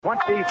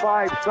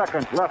25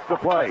 seconds left to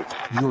play.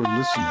 You're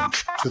listening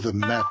to the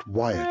Matt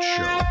Wyatt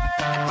Show.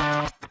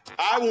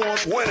 I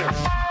want winners.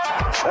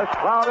 This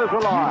crowd is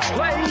alive.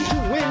 Play to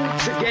win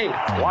the game.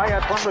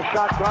 Wyatt from the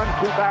shotgun,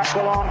 two backs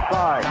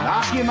alongside.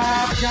 Knock him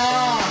out,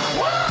 John.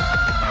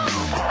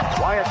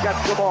 Wyatt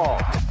gets the ball.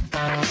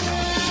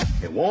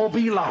 It won't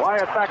be long.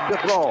 Wyatt back to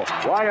throw.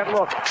 Wyatt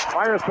looks,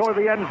 fires toward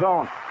the end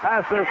zone.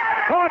 Passes,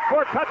 caught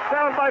for a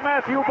touchdown by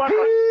Matthew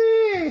Butler.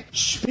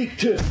 Speak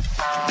to.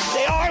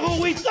 They are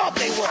who we thought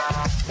they were.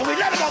 And we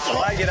let them off the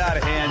hook. I get out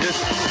of hand, just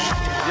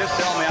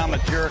tell me I'm a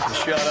jerk and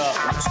shut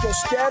up. Let's go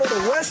scatter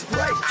the west,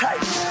 right,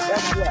 tight.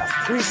 That's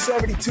left.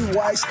 372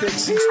 Y stick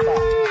C-spot.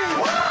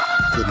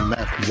 The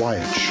Matt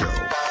Wyatt Show.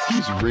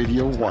 He's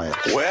Radio Wyatt.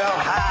 Well,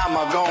 how am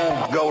I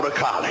going to go to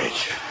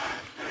college?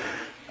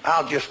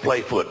 I'll just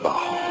play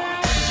football.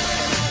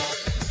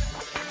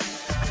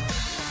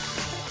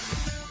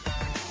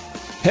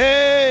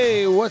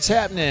 Hey, what's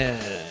happening?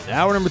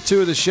 Hour number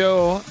 2 of the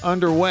show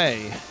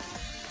underway.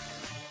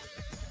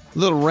 A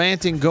little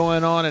ranting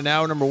going on in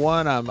hour number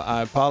 1.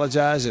 I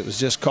apologize. It was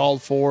just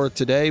called for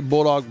today.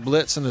 Bulldog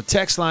Blitz, and the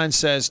text line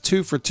says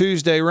 2 for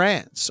Tuesday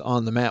rants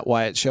on the Matt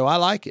Wyatt Show. I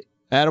like it.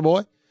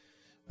 Attaboy.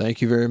 Thank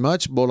you very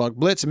much, Bulldog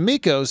Blitz.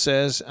 Miko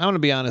says, I'm going to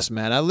be honest,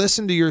 Matt. I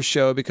listen to your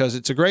show because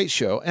it's a great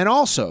show, and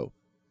also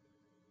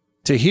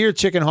to hear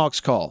Chicken Hawk's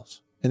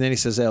calls. And then he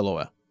says,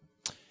 LOL.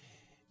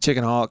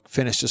 Chicken Hawk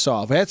finished us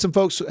off. I had some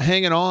folks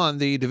hanging on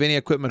the Davini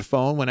Equipment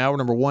phone when hour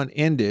number 1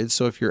 ended.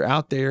 So if you're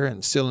out there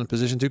and still in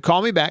position to,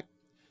 call me back.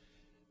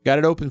 Got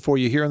it open for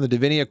you here on the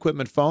Davini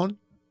Equipment phone.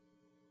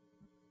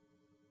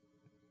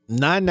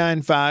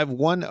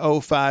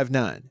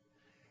 995-1059.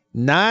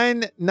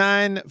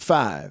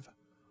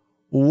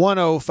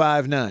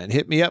 995-1059.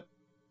 Hit me up.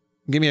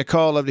 Give me a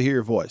call. Love to hear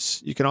your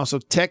voice. You can also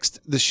text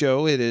the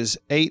show. It is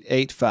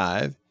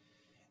 885-ESPN.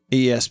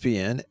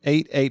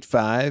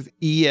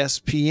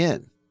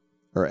 885-ESPN.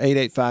 Or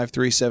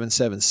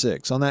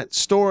 885-3776. On that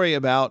story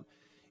about,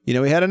 we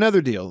had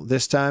another deal.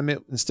 This time,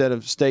 instead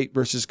of State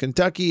versus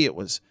Kentucky, it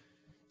was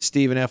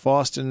Stephen F.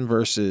 Austin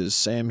versus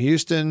Sam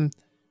Houston.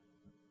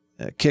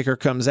 Kicker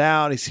comes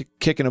out. He's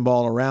kicking the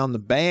ball around the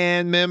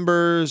band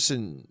members,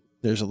 and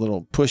there's a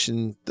little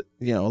pushing,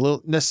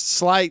 this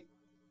slight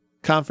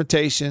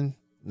confrontation.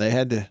 They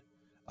had to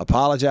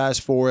apologize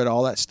for it,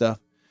 all that stuff.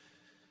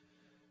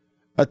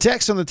 A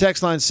text on the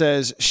text line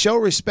says, show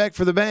respect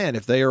for the band.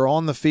 If they are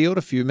on the field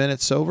a few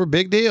minutes over,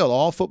 big deal.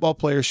 All football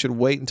players should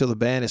wait until the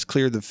band has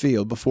cleared the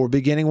field before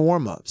beginning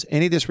warm-ups.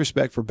 Any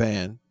disrespect for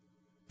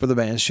the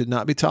band should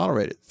not be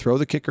tolerated. Throw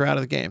the kicker out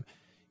of the game.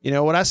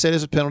 What I said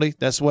is a penalty.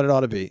 That's what it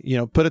ought to be.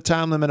 Put a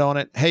time limit on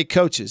it. Hey,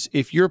 coaches,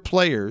 if your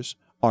players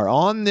are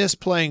on this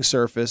playing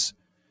surface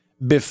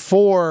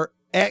before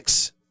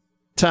X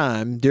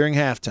time during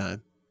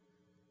halftime,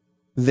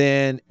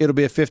 then it'll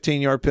be a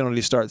 15-yard penalty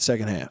to start the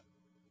second half.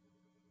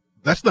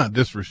 That's not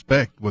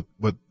disrespect. What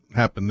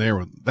happened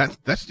there?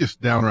 That's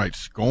just downright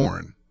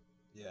scorn.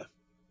 Yeah.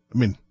 I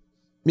mean.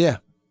 Yeah.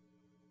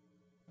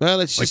 Well,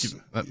 it's like just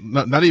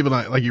not even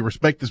like you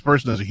respect this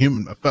person as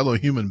a fellow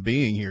human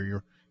being here.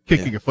 You're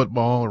kicking a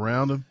football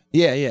around him.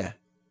 Yeah, yeah.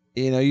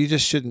 You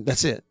just shouldn't.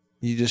 That's it.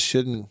 You just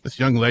shouldn't. This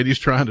young lady's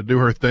trying to do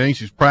her thing.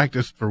 She's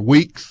practiced for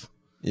weeks.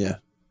 Yeah.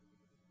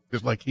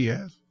 Just like he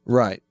has.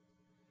 Right.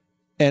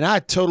 And I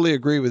totally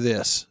agree with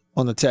this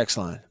on the text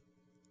line.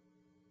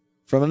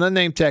 From an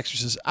unnamed texter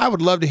says, I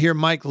would love to hear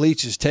Mike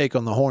Leach's take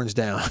on the horns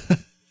down.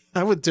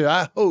 I would too.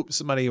 I hope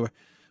somebody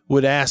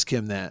would ask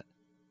him that.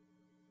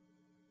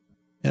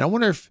 And I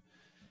wonder if,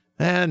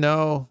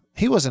 no,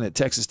 he wasn't at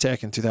Texas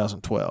Tech in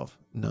 2012.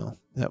 No,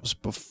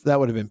 that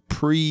would have been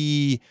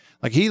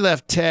he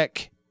left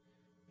Tech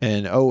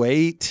in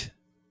 08,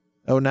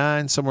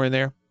 09, somewhere in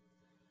there.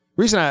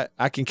 The reason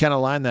I can kind of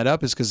line that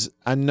up is because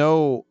I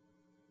know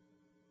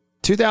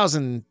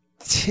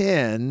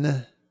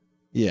 2010,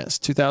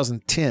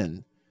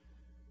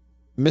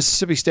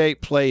 Mississippi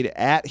State played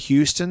at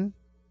Houston,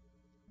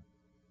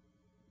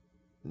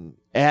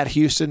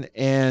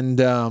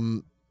 and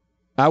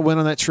I went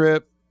on that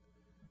trip. I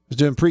was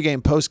doing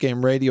pregame,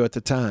 postgame radio at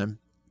the time,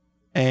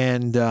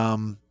 and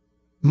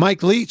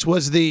Mike Leach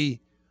was the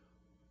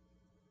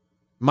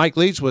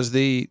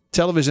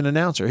television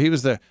announcer. He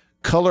was the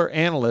color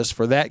analyst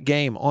for that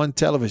game on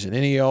television.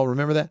 Any of y'all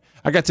remember that?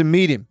 I got to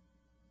meet him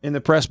in the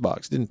press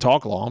box. Didn't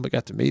talk long, but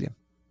got to meet him.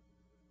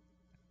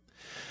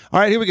 All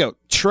right, here we go.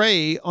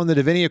 Trey on the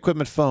Davini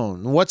Equipment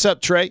phone. What's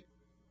up, Trey?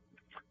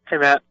 Hey,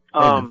 Matt.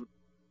 Been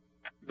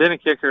a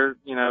kicker,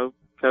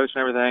 coach and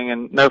everything,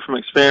 and know from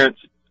experience,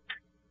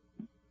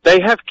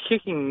 they have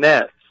kicking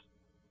nets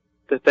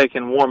that they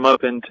can warm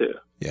up into.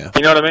 Yeah.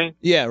 You know what I mean?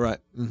 Yeah, right.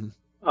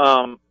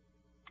 Mm-hmm.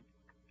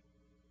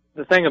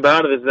 The thing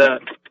about it is that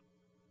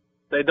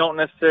they don't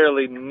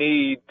necessarily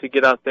need to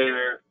get out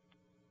there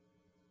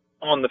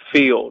on the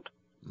field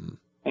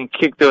and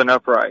kick through an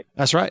upright.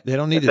 That's right. They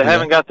don't need if to they do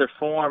haven't that. got their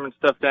form and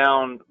stuff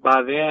down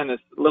by then,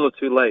 it's a little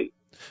too late.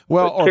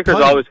 Well, but kickers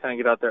always kind of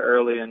get out there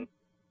early and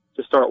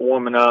just start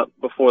warming up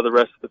before the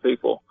rest of the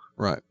people.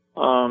 Right.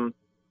 Other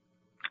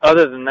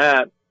than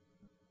that,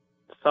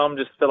 some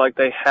just feel like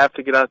they have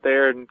to get out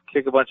there and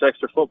kick a bunch of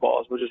extra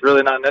footballs, which is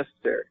really not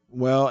necessary.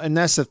 Well, and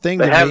that's the thing.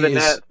 They have the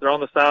nets. They're on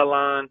the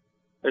sideline.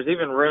 There's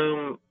even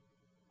room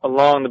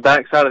along the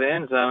back side of the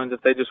end zones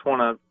if they just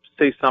want to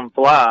see some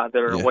fly that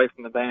are away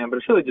from the band. But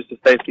it's really just a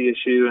safety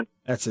issue, and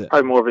that's it.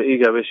 Probably more of an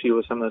ego issue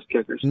with some of those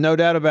kickers. No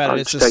doubt about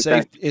it.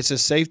 It's a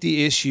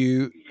safety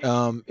issue.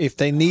 If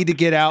they need to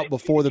get out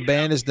before the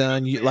band is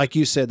done, like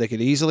you said, they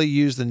could easily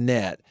use the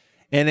net.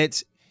 And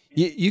it's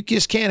you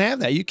just can't have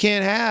that. You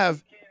can't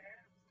have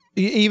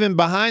even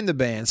behind the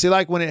band. See,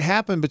 like when it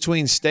happened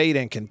between State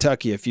and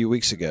Kentucky a few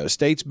weeks ago,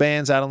 State's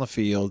band's out on the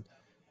field,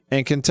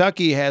 and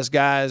Kentucky has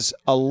guys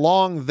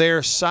along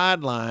their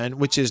sideline,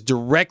 which is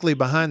directly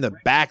behind the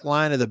back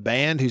line of the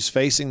band who's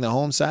facing the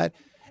home side,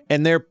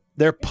 and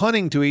they're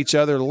punting to each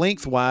other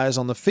lengthwise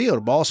on the field.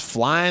 The ball's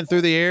flying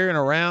through the air and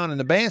around, and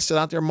the band's still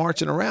out there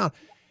marching around.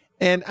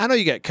 And I know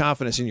you got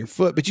confidence in your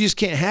foot, but you just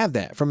can't have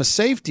that. From a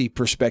safety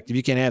perspective,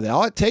 you can't have that.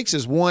 All it takes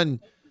is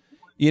one,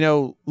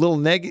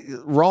 little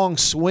wrong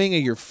swing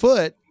of your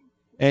foot,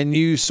 and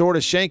you sort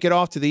of shank it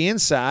off to the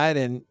inside,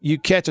 and you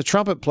catch a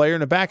trumpet player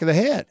in the back of the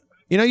head.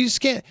 You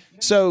just can't.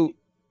 So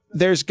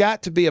there's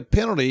got to be a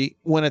penalty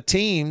when a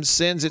team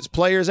sends its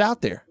players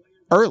out there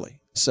early.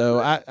 So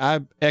I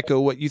echo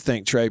what you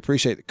think, Trey.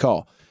 Appreciate the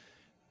call.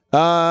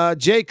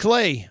 Jay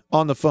Clay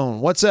on the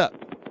phone. What's up?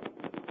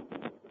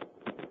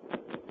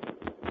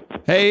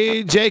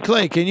 Hey, Jay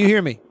Clay, can you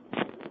hear me?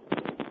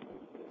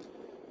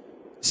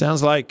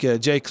 Sounds like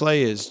Jay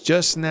Clay is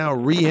just now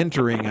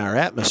re-entering our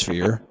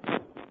atmosphere.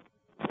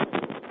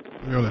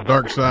 You're on the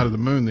dark side of the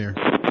moon there.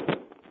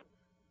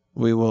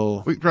 We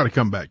can try to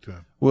come back to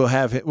him.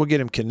 We'll get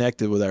him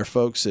connected with our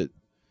folks at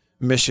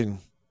Mission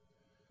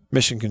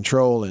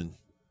Control in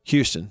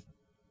Houston.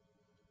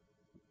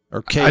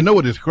 I know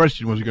what his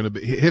question was going to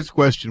be. His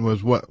question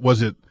was, what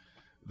was it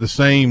the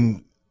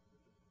same,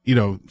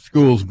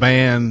 school's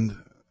band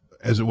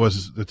as it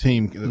was the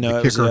team? No,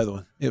 it was the other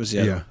one. It was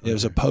the other one. It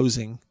was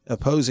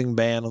opposing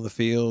band on the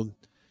field.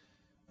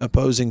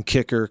 Opposing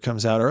kicker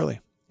comes out early.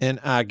 And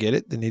I get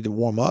it. They need to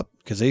warm up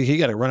because he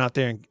got to run out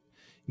there and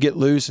get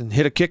loose and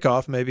hit a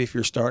kickoff maybe if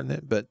you're starting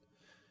it. But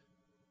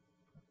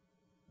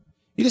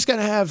you just got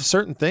to have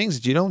certain things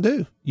that you don't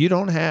do. You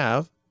don't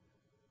have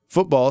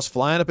footballs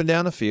flying up and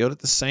down the field at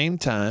the same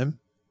time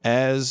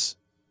as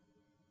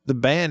the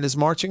band is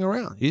marching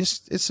around. It's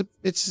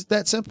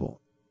that simple.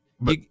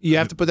 But you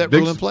have to put that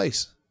rule in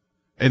place.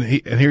 And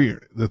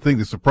here the thing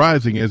that's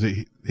surprising is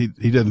that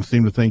he doesn't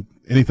seem to think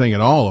anything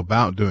at all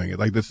about doing it.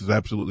 Like this is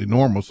absolutely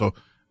normal. So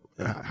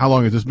how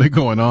long has this been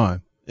going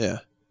on? Yeah.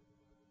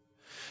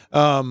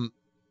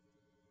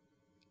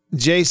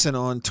 Jason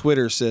on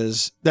Twitter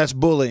says that's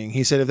bullying.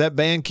 He said if that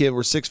band kid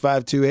were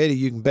 6'5", 280,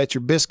 you can bet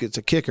your biscuits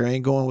a kicker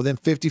ain't going within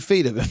 50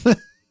 feet of him.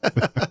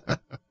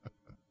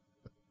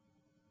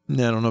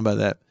 No, I don't know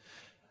about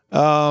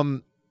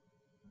that.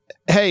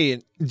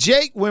 Hey,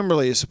 Jake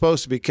Wimberly is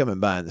supposed to be coming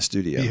by in the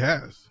studio. He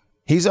has.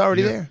 He's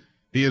already there.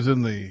 He is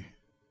in the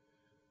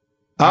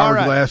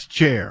hourglass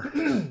chair.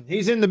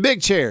 He's in the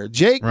big chair.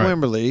 Jake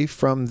Wimberly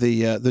from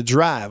the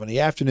Drive on the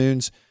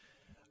afternoons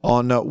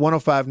on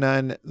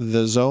 105.9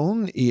 The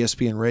Zone,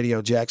 ESPN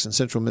Radio, Jackson,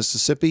 Central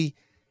Mississippi.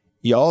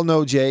 Y'all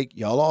know Jake.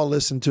 Y'all all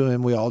listen to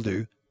him. We all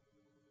do.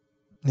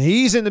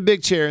 He's in the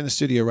big chair in the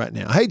studio right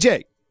now. Hey,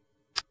 Jake.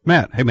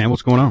 Matt. Hey, man.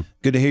 What's going on?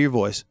 Good to hear your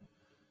voice.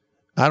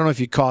 I don't know if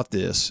you caught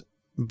this,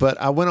 but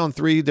I went on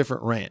 3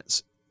 different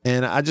rants.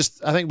 And I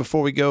think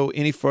before we go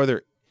any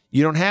further,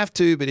 you don't have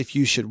to, but if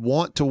you should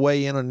want to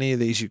weigh in on any of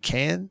these, you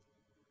can.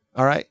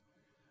 All right.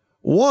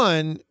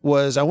 One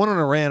was I went on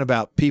a rant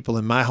about people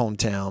in my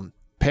hometown,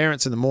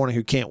 parents in the morning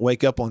who can't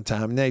wake up on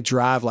time, and they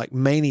drive like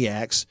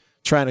maniacs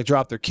trying to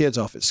drop their kids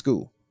off at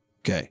school.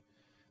 Okay.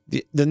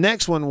 The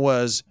next one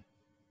was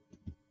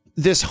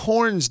this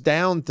horns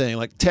down thing.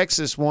 Like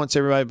Texas wants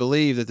everybody to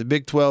believe that the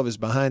Big 12 is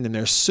behind them.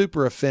 They're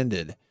super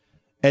offended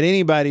at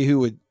anybody who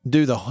would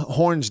do the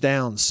horns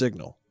down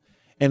signal.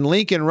 And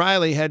Lincoln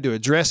Riley had to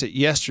address it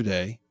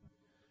yesterday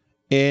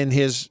in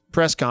his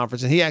press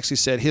conference, and he actually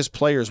said his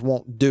players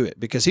won't do it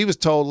because he was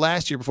told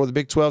last year before the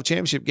Big 12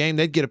 championship game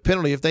they'd get a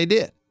penalty if they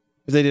did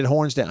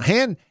horns down.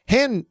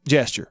 Hand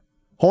gesture,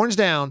 horns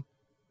down,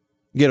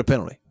 get a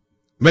penalty.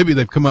 Maybe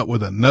they've come up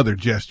with another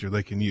gesture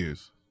they can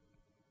use.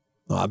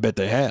 Well, I bet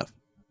they have.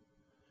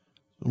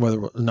 Whether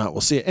or not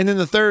we'll see it. And then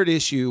the third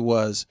issue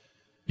was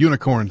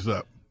unicorns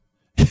up.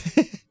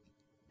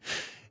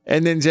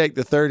 And then, Jake,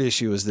 the third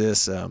issue is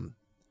this.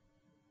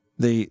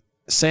 The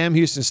Sam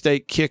Houston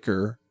State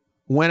kicker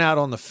went out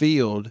on the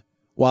field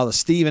while the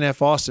Stephen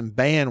F. Austin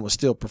band was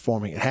still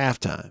performing at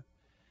halftime.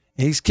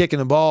 And he's kicking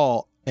the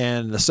ball,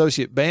 and the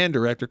associate band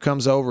director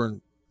comes over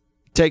and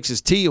takes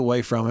his tee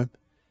away from him.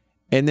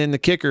 And then the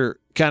kicker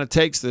kind of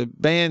takes the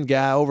band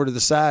guy over to the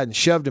side and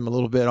shoved him a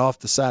little bit off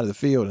the side of the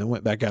field and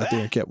went back out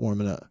there and kept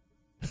warming up.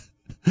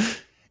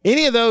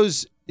 Any of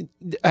those,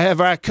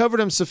 have I covered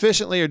them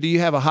sufficiently, or do you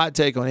have a hot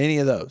take on any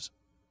of those?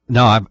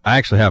 No, I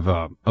actually have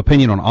an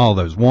opinion on all of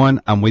those. One,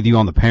 I'm with you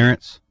on the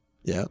parents.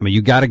 Yeah. I mean,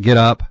 you got to get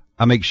up.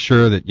 I make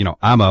sure that,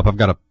 I'm up. I've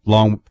got a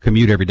long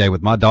commute every day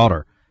with my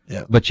daughter.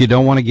 but you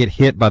don't want to get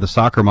hit by the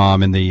soccer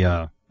mom in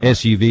the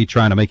SUV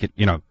trying to make it,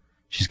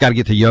 she's got to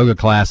get to yoga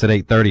class at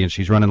 8:30 and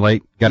she's running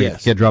late. Got to get the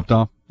kid dropped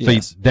off.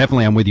 Yes. So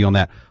definitely I'm with you on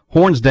that.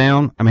 Horns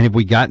down. I mean, have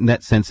we gotten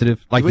that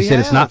sensitive? Like you said,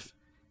 it's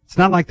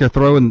not like they're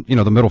throwing,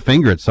 the middle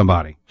finger at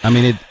somebody. I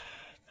mean,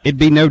 it'd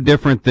be no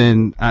different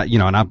than,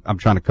 and I'm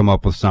trying to come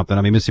up with something.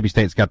 I mean, Mississippi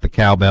State's got the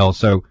cowbell,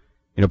 so,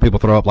 people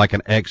throw up like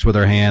an X with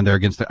their hand. They're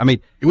against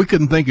we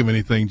couldn't think of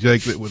anything,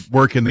 Jake, that would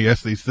work in the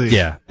SEC.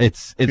 Yeah,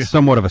 it's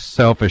somewhat of a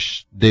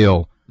selfish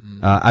deal.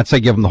 I'd say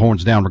give them the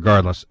horns down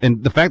regardless.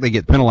 And the fact they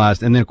get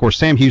penalized, and then, of course,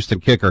 Sam Houston,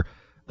 kicker.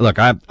 Look,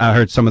 I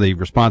heard some of the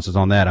responses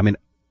on that. I mean,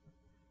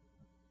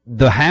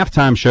 the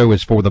halftime show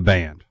is for the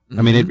band.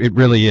 I mean, it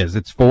really is.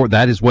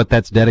 That is what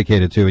that's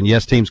dedicated to. And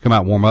yes, teams come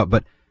out and warm up,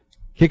 but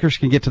kickers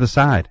can get to the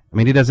side. I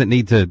mean, he doesn't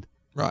need to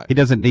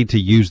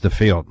use the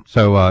field.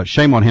 So,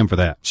 shame on him for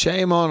that.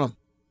 Shame on him.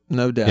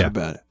 No doubt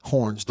about it.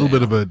 Horns down. A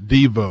little bit of a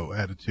Devo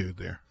attitude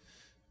there.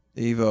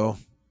 Devo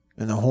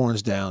and the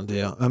horns down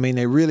deal. I mean,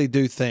 they really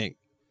do think.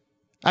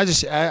 I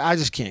just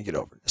can't get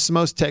over it. It's the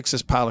most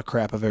Texas pile of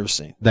crap I've ever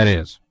seen. That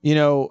is.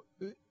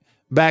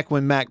 Back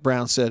when Mac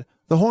Brown said,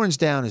 the horns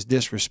down is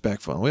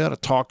disrespectful, and we ought to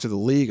talk to the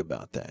league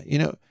about that.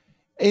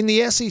 In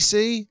the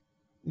SEC,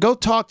 go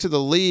talk to the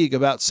league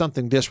about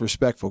something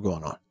disrespectful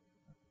going on,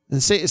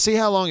 and see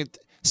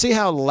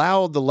how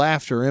loud the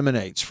laughter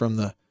emanates from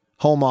the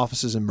home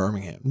offices in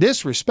Birmingham.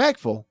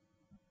 Disrespectful,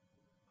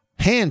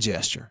 hand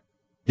gesture.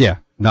 Yeah,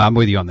 no, I'm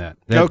with you on that.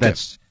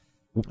 That's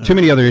too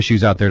many other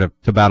issues out there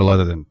to battle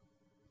other than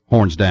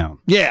horns down.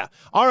 Yeah.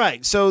 All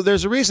right. So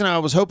there's a reason I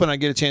was hoping I'd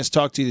get a chance to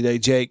talk to you today,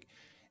 Jake,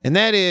 and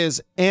that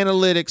is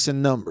analytics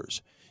and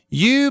numbers.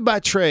 You, by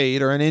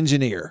trade, are an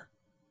engineer.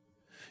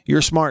 You're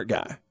a smart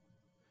guy.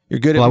 You're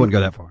good I wouldn't go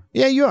that far.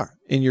 Yeah, you are.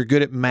 And you're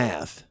good at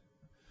math.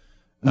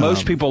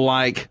 Most people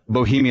like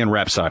Bohemian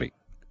Rhapsody.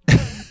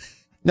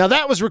 Now,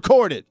 that was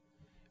recorded,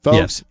 folks.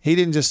 Yes. He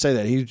didn't just say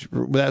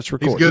that. That's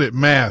recorded. He's good at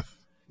math.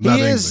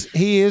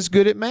 He is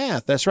good at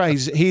math. That's right.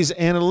 He's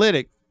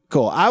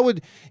analytical. Have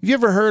you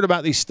ever heard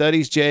about these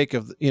studies, Jake,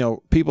 of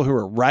people who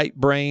are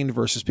right-brained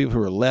versus people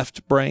who are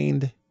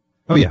left-brained?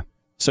 Oh, yeah.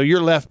 So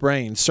you're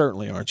left-brained,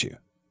 certainly, aren't you?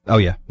 Oh,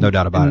 yeah. No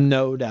doubt about it.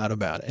 No doubt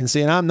about it. And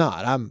see, and I'm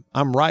not.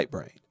 I'm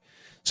right-brained.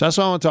 So that's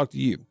why I want to talk to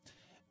you.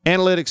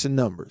 Analytics and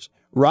numbers.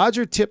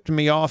 Roger tipped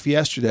me off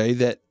yesterday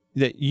that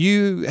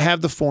you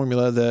have the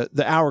formula,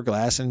 the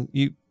hourglass, and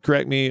you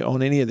correct me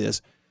on any of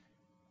this.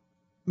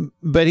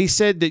 But he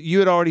said that you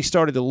had already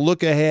started to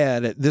look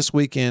ahead at this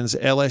weekend's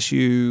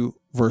LSU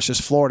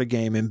versus Florida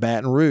game in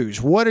Baton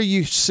Rouge. What are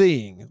you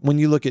seeing when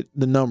you look at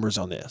the numbers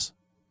on this?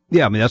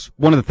 Yeah, I mean, that's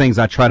one of the things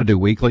I try to do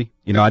weekly.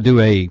 I do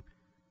a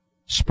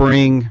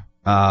spring,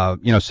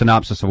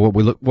 synopsis of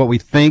what we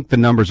think the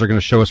numbers are going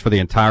to show us for the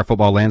entire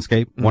football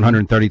landscape,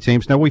 130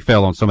 teams. Now, we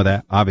fell on some of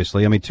that,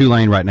 obviously. I mean,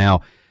 Tulane right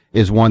now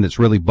is one that's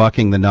really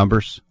bucking the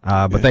numbers,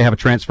 but they have a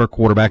transfer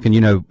quarterback, and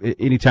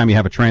anytime you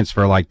have a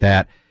transfer like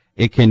that,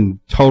 it can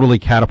totally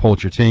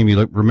catapult your team.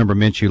 Remember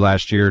Minshew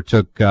last year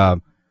took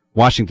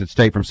Washington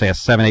State from, say, a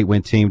 7-8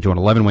 win team to an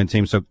 11-win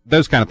team, so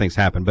those kind of things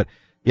happen. But,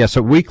 yeah,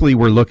 so weekly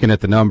we're looking at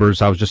the numbers.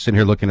 I was just sitting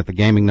here looking at the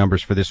gaming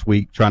numbers for this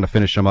week, trying to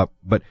finish them up.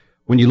 But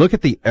when you look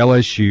at the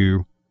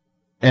LSU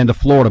and the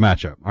Florida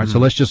matchup, all right, so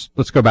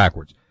let's go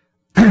backwards.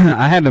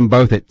 I had them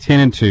both at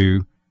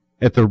 10-2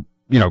 at the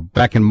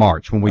back in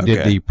March when we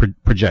did the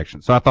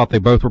projection. So I thought they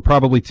both were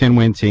probably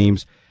 10-win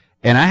teams.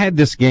 And I had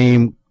this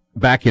game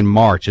back in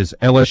March as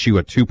LSU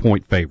a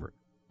 2-point favorite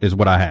is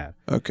what I had.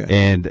 Okay.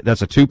 And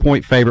that's a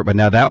 2-point favorite. But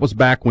now that was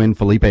back when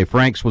Felipe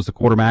Franks was the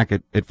quarterback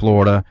at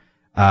Florida.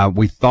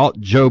 We thought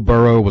Joe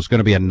Burrow was going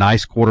to be a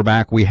nice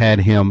quarterback. We had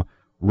him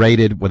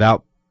rated,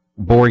 without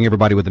boring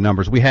everybody with the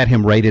numbers, we had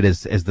him rated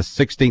as the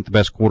 16th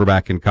best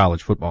quarterback in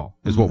college football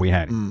is what we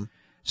had him.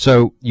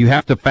 So you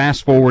have to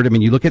fast forward. I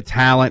mean, you look at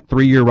talent,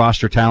 3-year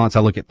roster talents.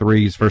 I look at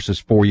threes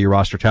versus 4-year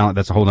roster talent.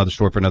 That's a whole other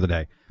story for another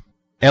day.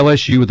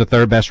 LSU with the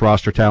 3rd best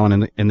roster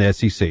talent in the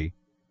SEC.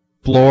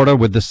 Florida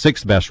with the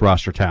 6th best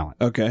roster talent.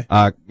 Okay.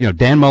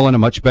 Dan Mullen, a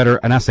much better,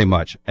 and I say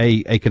much,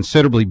 a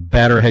considerably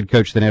better head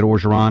coach than Ed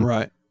Orgeron.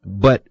 Right.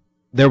 But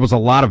there was a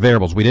lot of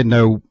variables. We didn't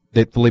know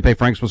that Felipe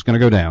Franks was going to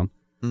go down.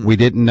 We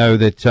didn't know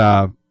that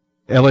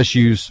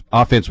LSU's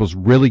offense was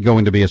really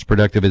going to be as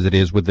productive as it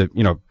is with the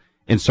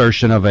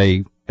insertion of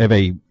a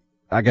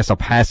I guess a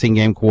passing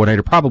game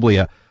coordinator, probably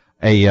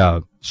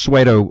a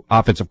pseudo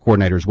offensive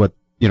coordinator is what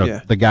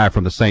the guy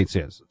from the Saints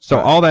is. So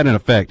all that in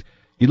effect,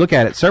 you look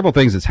at it, several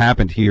things that's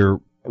happened here.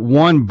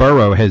 One,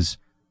 Burrow has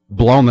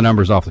blown the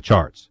numbers off the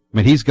charts. I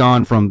mean, he's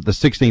gone from the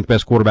 16th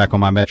best quarterback on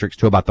my metrics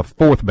to about the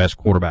 4th best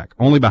quarterback,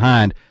 only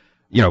behind,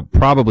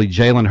 probably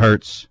Jalen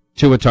Hurts,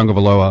 Tua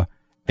Tagovailoa,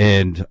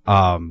 and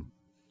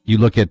you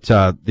look at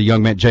the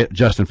young man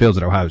Justin Fields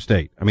at Ohio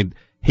State. I mean,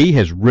 he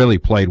has really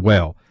played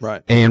well.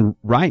 Right. And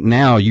right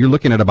now, you're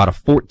looking at about a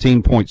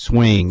 14-point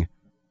swing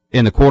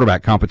in the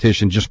quarterback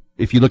competition. Just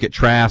if you look at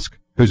Trask,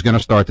 who's going to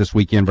start this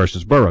weekend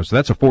versus Burrow, so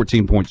that's a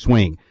 14-point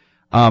swing.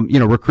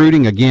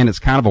 Recruiting again, it's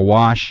kind of a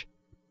wash.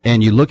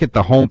 And you look at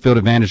the home field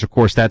advantage. Of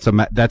course, that's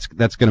going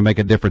to make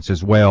a difference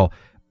as well.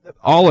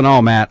 All in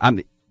all, Matt,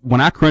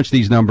 when I crunch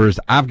these numbers,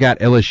 I've got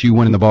LSU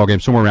winning the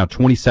ballgame somewhere around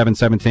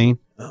 27-17,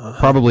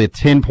 probably a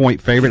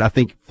 10-point favorite. I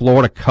think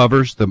Florida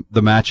covers the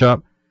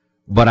matchup,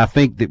 but I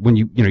think that when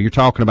you're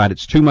talking about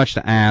it's too much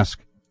to ask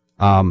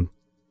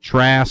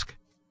Trask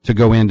to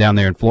go in down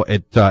there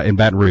in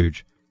Baton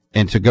Rouge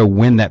and to go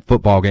win that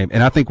football game.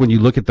 And I think when you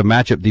look at the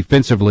matchup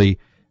defensively,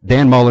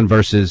 Dan Mullen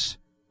versus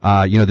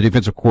the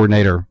defensive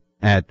coordinator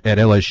at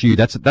LSU,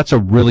 that's a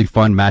really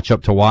fun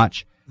matchup to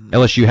watch.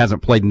 LSU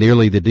hasn't played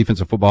nearly the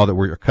defensive football that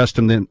we're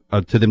accustomed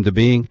to them to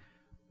being.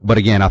 But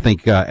again, I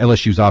think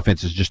LSU's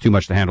offense is just too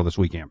much to handle this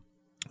weekend.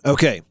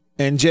 Okay.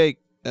 And Jake,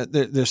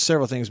 there's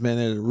several things, man,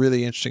 that are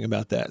really interesting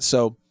about that.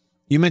 So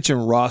you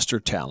mentioned roster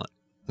talent.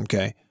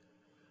 Okay.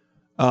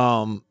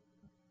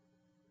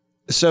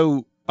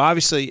 So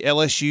obviously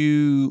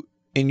LSU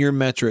in your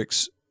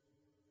metrics,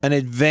 an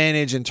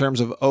advantage in terms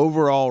of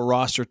overall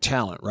roster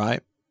talent,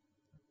 right?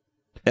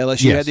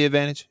 LSU had the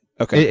advantage?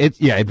 Okay.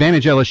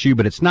 Advantage LSU,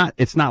 but it's not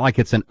like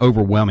it's an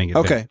overwhelming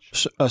advantage.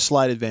 Okay. A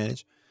slight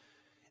advantage.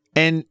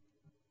 And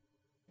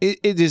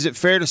is it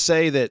fair to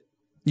say that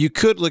you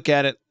could look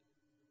at it,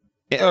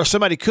 or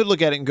somebody could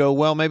look at it and go,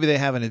 well, maybe they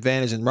have an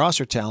advantage in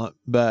roster talent,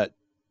 but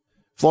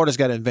Florida's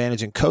got an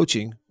advantage in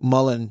coaching,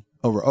 Mullen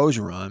over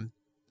Orgeron,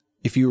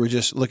 if you were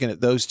just looking at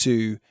those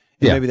two,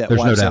 and maybe that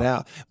wipes it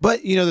out.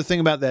 But, the thing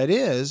about that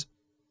is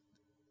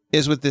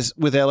with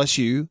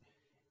LSU,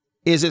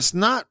 is it's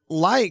not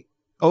like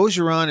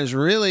Orgeron is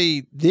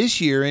really, this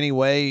year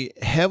anyway,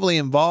 heavily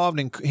involved,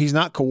 and he's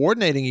not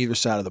coordinating either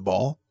side of the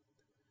ball,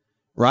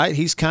 right?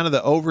 He's kind of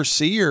the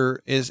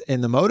overseer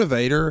and the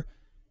motivator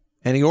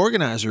and the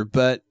organizer,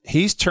 but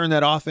he's turned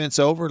that offense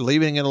over,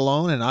 leaving it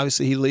alone, and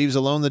obviously he leaves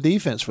alone the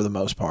defense for the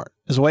most part,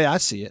 is the way I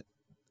see it.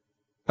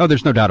 Oh,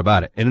 there's no doubt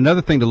about it. And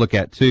another thing to look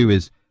at, too,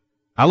 is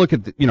I look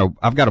at,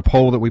 I've got a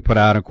poll that we put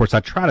out. And of course, I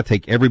try to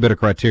take every bit of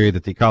criteria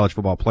that the college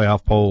football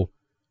playoff poll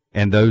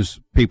and those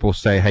people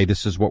say, hey,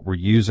 this is what we're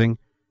using,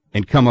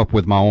 and come up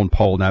with my own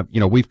poll. Now,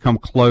 we've come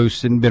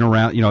close and been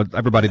around,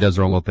 everybody does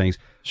their own little things.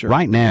 Sure.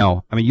 Right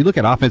now, you look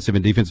at offensive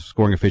and defensive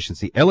scoring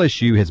efficiency.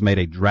 LSU has made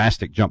a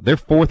drastic jump. They're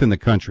fourth in the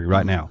country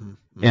right now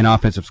in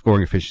offensive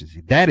scoring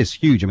efficiency. That is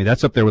huge.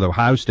 That's up there with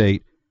Ohio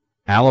State,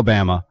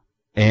 Alabama,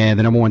 and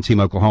the number one team,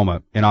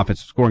 Oklahoma, in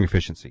offensive scoring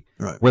efficiency.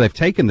 Right. Where they've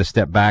taken the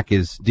step back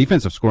is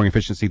defensive scoring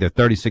efficiency. They're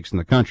 36th in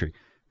the country.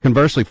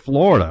 Conversely,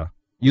 Florida,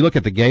 you look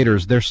at the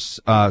Gators, they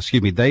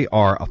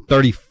are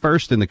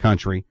 31st in the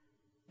country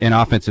in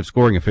offensive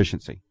scoring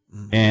efficiency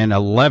and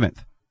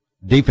 11th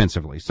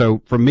defensively.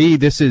 So for me,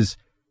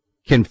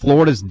 can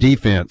Florida's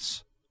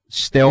defense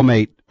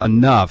stalemate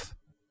enough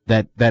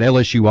that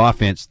LSU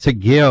offense to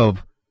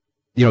give,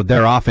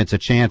 their offense a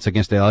chance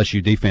against the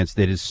LSU defense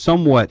that is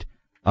somewhat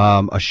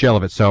a shell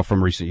of itself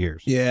from recent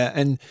years. Yeah,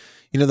 and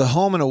the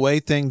home and away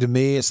thing to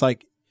me, it's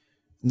like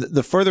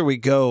the further we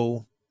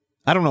go,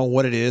 I don't know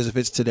what it is, if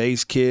it's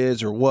today's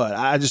kids or what.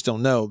 I just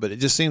don't know, but it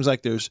just seems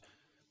like there's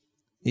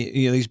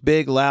these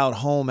big, loud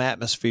home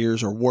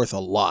atmospheres are worth a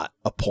lot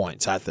of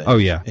points, I think. Oh,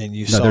 yeah. And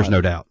there's no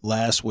doubt.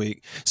 Last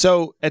week.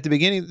 So at the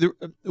beginning of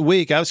the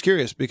week, I was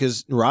curious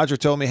because Roger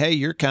told me, hey,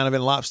 you're kind of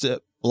in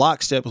lockstep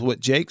with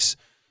what Jake's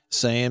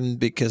saying,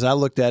 because I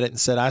looked at it and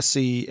said, I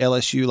see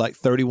LSU like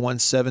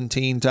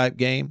 31-17 type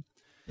game.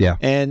 Yeah.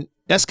 And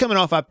that's coming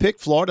off, I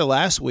picked Florida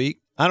last week.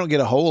 I don't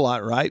get a whole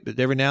lot right, but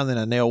every now and then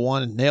I nail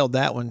one and nailed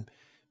that one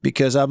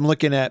because I'm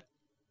looking at,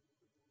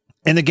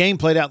 and the game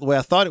played out the way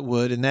I thought it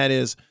would, and that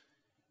is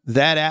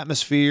that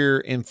atmosphere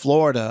in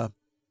Florida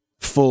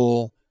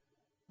full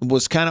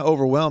was kind of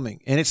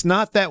overwhelming. And it's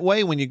not that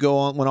way when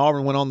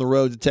Auburn went on the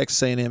road to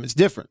Texas A&M. It's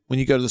different when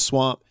you go to the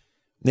Swamp.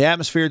 The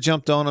atmosphere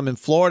jumped on them, and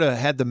Florida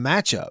had the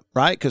matchup,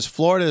 right? Because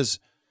Florida's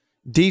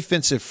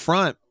defensive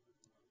front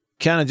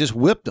kind of just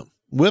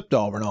whipped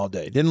Auburn all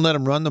day. Didn't let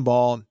them run the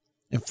ball,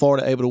 and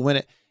Florida able to win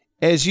it.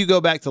 As you go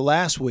back to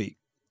last week,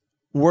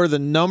 were the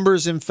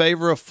numbers in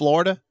favor of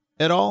Florida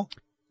at all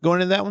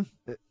going into that one?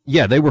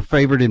 Yeah, they were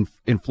favored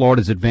in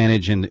Florida's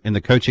advantage in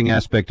the coaching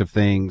aspect of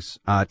things.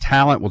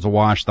 Talent was a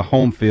wash. The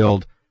home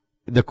field,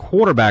 the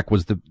quarterback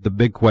was the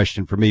big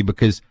question for me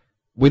because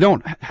we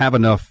don't have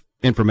enough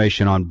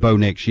information on Bo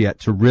Nix yet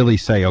to really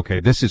say, okay,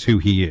 this is who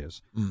he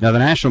is. Mm. Now the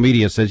national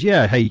media says,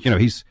 yeah, hey,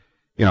 he's,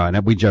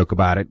 and we joke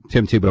about it.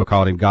 Tim Tebow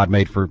called him God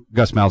made for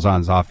Gus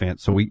Malzahn's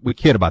offense, so we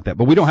kid about that.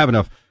 But we don't have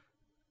enough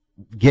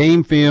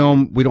game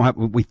film.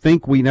 We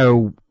think we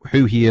know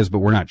who he is, but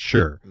we're not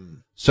sure.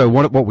 Mm. So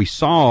what we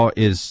saw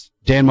is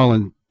Dan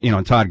Mullen,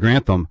 and Todd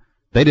Grantham,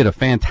 they did a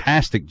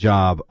fantastic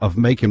job of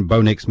making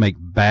Bo Nix make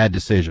bad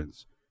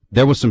decisions.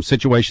 There was some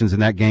situations in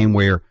that game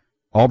where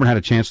Auburn had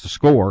a chance to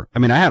score. I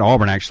had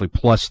Auburn actually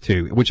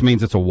 +2, which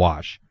means it's a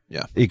wash.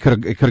 Yeah. It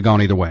could have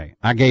gone either way.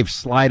 I gave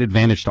slight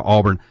advantage to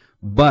Auburn,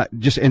 but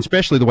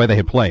especially the way they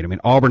had played.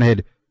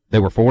 Auburn they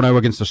were 4-0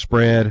 against the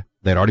spread.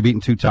 They'd already beaten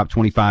 2 top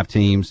 25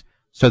 teams,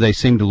 so they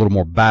seemed a little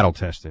more battle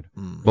tested.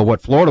 Mm. But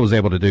what Florida was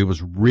able to do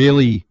was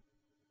really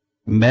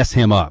mess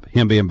him up,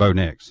 him being Bo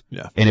Nix.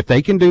 Yeah. And if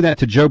they can do that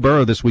to Joe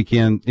Burrow this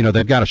weekend,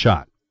 they've got a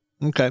shot.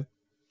 Okay.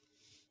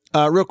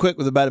 Real quick,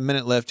 with about a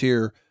minute left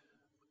here,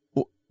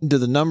 do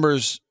the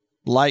numbers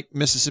like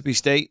Mississippi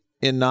State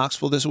in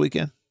Knoxville this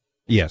weekend?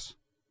 Yes,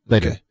 they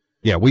do.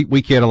 Yeah,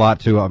 we cared a lot,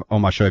 too,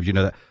 on my show, if you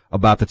know that,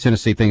 about the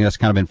Tennessee thing. That's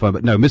kind of been fun.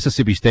 But, no,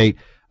 Mississippi State,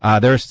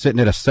 they're sitting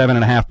at a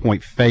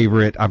 7.5-point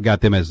favorite. I've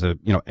got them as a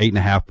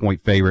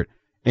 8.5-point favorite.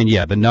 And,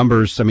 yeah, the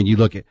numbers, I mean, you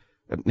look at,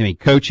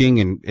 coaching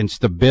and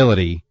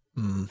stability,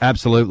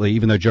 absolutely,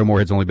 even though Joe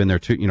Moorhead's only been there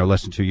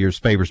less than 2 years,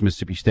 favors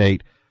Mississippi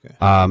State.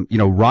 Okay.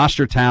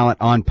 Roster talent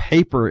on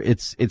paper,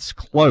 it's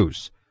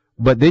close.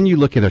 But then you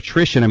look at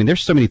attrition. I mean,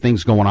 there's so many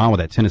things going on with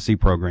that Tennessee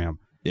program.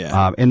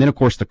 Yeah. And then, of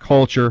course, the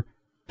culture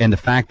and the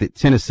fact that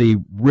Tennessee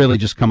really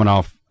just coming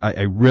off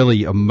a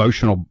really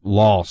emotional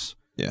loss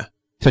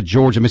to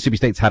Georgia. Mississippi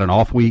State's had an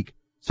off week.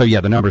 So,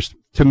 yeah, the numbers,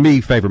 to me,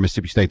 favor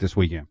Mississippi State this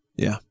weekend.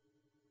 Yeah.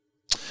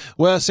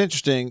 Well, it's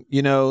interesting.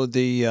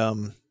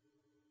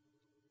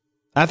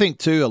 I think,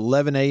 too,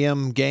 11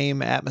 a.m.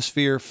 game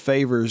atmosphere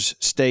favors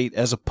State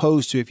as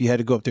opposed to if you had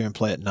to go up there and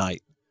play at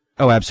night.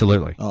 Oh,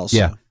 absolutely. Also.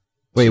 Yeah.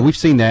 Well, we've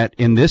seen that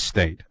in this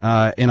state,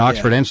 in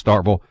Oxford and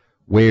Starkville,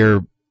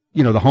 where,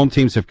 the home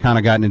teams have kind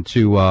of gotten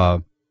into,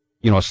 a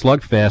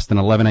slugfest, an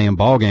 11 a.m.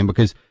 ball game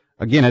because,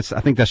 again, I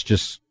think that's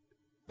just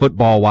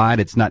football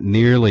wide. It's not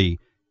nearly,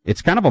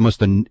 it's kind of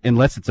almost,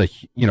 unless it's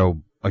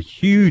a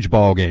huge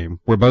ball game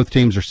where both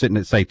teams are sitting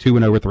at, say,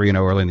 2-0 or 3-0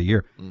 early in the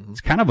year. Mm-hmm.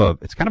 It's kind of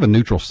a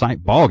neutral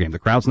site ball game. The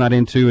crowd's not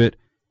into it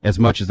as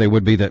much as they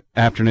would be the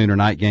afternoon or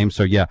night game.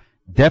 So, yeah,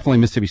 definitely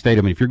Mississippi State.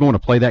 I mean, if you're going to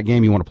play that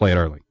game, you want to play it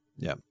early.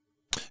 Yeah.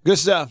 Good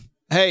stuff.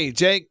 Hey,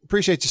 Jake,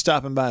 appreciate you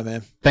stopping by,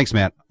 man. Thanks,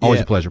 Matt.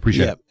 Always a pleasure.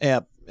 Appreciate it. Yeah,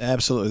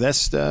 absolutely.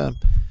 That's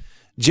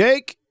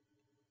Jake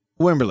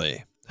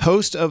Wimberly,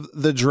 host of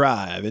The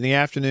Drive in the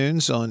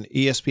afternoons on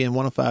ESPN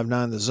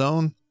 105.9 The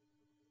Zone.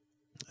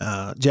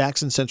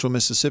 Jackson, Central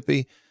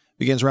Mississippi.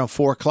 Begins around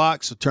 4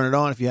 o'clock, so turn it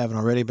on if you haven't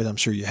already, but I'm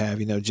sure you have.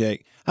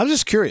 Jake. I'm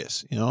just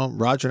curious.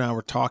 Roger and I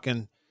were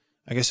talking,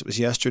 I guess it was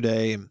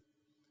yesterday, and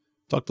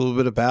talked a little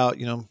bit about,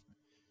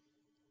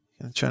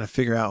 trying to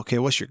figure out, okay,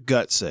 what's your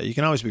gut say? You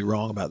can always be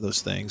wrong about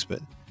those things,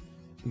 but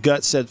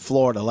gut said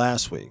Florida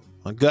last week.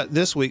 My gut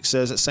this week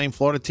says that same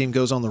Florida team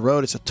goes on the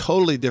road. It's a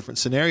totally different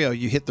scenario.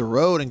 You hit the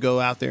road and go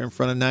out there in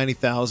front of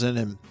 90,000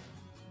 and,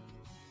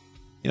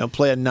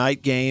 play a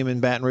night game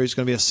in Baton Rouge. It's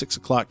going to be a 6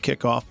 o'clock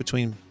kickoff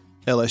between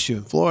LSU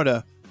and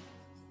Florida.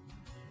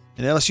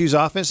 And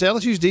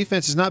LSU's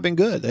defense has not been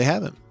good. They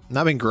haven't.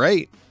 Not been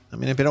great. I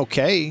mean, they've been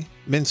okay.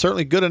 Been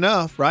certainly good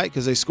enough, right?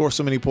 Because they score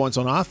so many points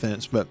on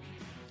offense. But,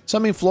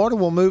 Florida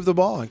will move the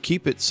ball and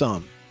keep it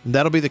some. And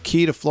that'll be the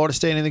key to Florida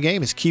staying in the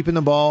game is keeping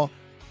the ball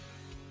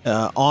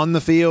on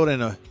the field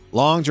and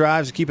long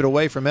drives to keep it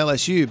away from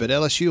LSU. But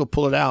LSU will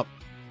pull it out,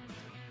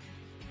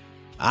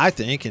 I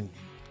think, and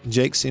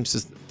Jake seems to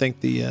think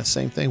the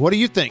same thing. What do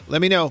you think? Let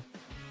me know.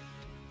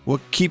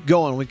 We'll keep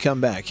going when we come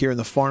back here in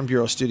the Farm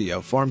Bureau studio.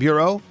 Farm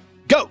Bureau,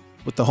 go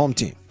with the home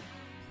team.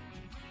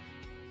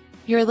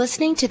 You're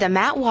listening to the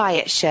Matt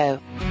Wyatt Show.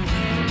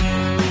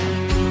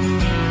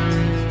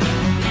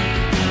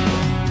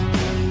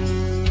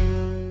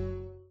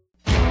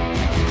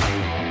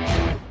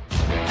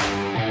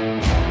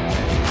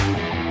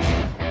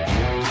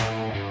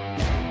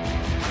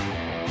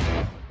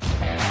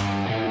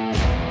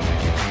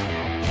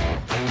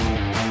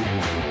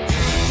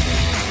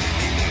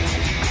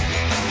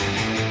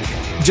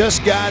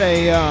 Just got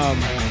a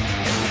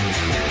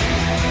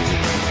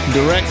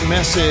direct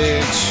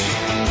message.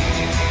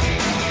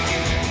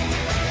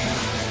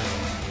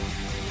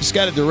 Just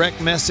got a direct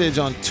message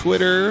on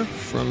Twitter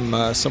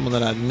from someone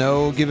that I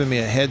know giving me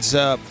a heads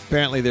up.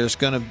 Apparently there's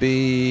going to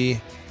be,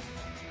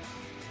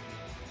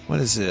 what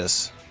is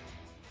this?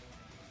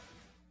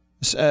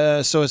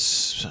 So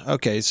it's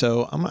okay.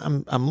 So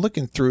I'm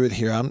looking through it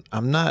here.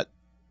 I'm not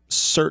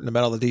certain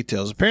about all the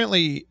details.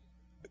 Apparently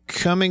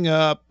coming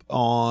up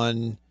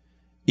on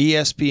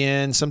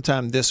ESPN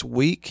sometime this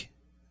week.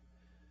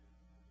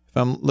 If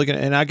I'm looking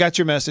at, and I got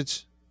your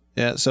message.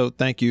 Yeah, so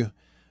thank you.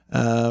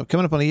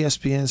 Coming up on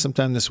ESPN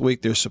sometime this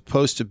week, there's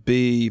supposed to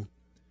be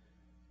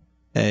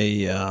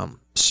a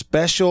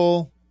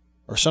special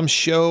or some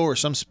show or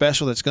some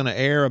special that's going to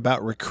air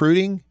about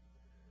recruiting,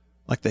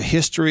 like the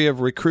history of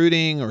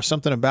recruiting or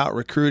something about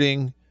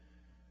recruiting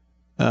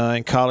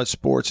in college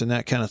sports and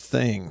that kind of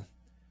thing.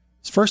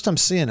 It's the first I'm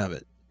seeing of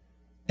it.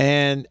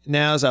 And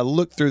now as I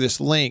look through this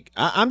link,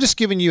 I'm just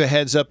giving you a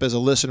heads up as a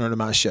listener to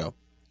my show,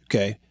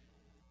 okay?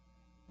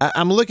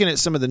 I'm looking at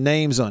some of the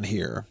names on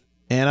here,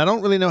 and I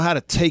don't really know how to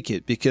take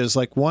it because,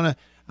 I'm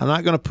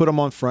not going to put them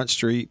on Front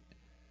Street.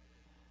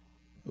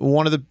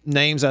 One of the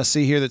names I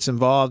see here that's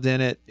involved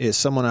in it is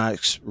someone I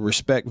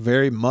respect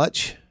very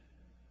much.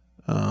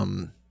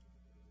 Another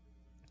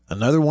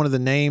one of the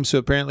names who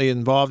apparently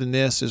involved in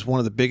this is one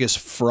of the biggest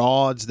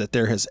frauds that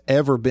there has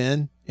ever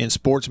been in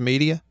sports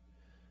media.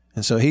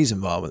 And so he's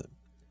involved with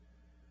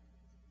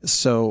it.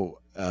 So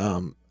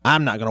I'm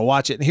not going to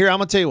watch it. And here, I'm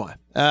going to tell you why.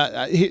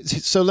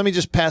 So let me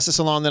just pass this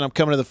along, then I'm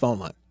coming to the phone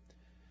line.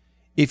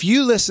 If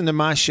you listen to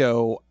my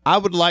show, I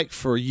would like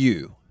for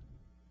you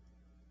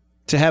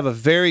to have a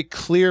very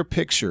clear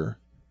picture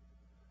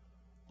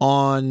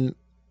on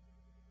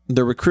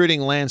the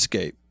recruiting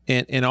landscape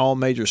in all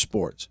major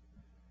sports.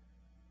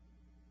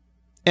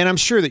 And I'm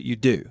sure that you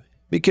do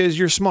because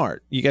you're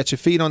smart. You got your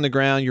feet on the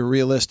ground. You're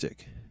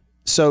realistic.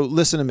 So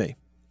listen to me.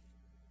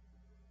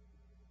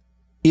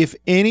 If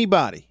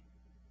anybody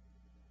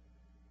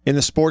in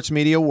the sports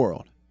media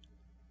world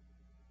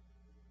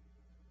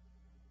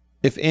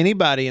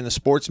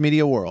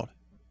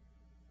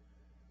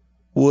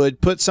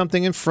would put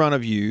something in front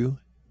of you,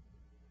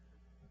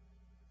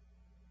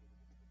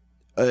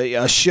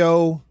 a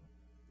show,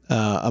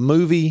 a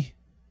movie,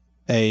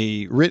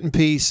 a written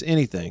piece,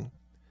 anything,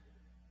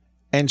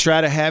 and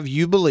try to have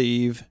you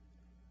believe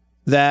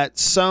that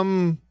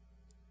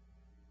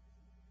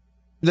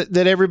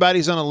that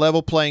everybody's on a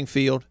level playing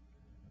field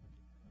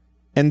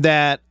and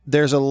that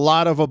there's a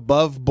lot of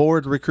above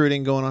board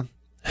recruiting going on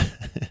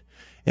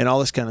and all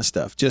this kind of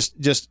stuff.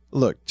 Just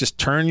look, just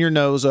turn your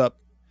nose up.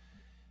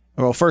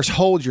 Well, first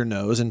hold your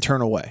nose and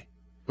turn away.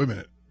 Wait a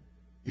minute.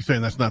 You're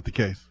saying that's not the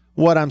case?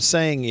 What I'm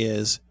saying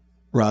is,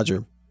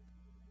 Roger,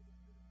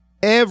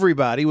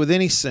 everybody with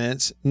any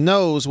sense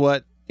knows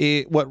what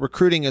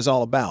recruiting is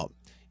all about.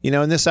 You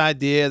know, and this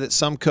idea that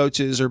some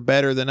coaches are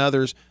better than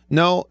others.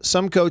 No,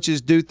 some coaches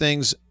do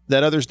things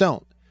that others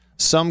don't.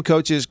 Some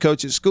coaches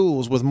coach at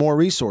schools with more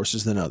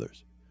resources than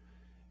others.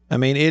 I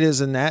mean,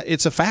 it's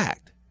a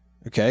fact,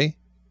 okay?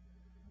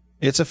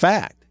 It's a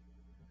fact.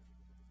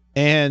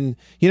 And,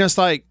 you know, it's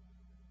like,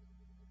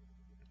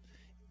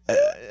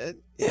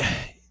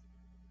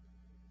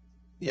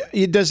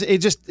 it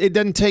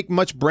doesn't take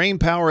much brain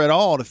power at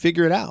all to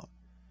figure it out.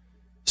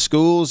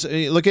 Schools,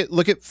 look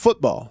at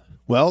football.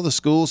 Well, the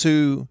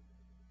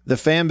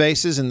fan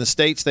bases in the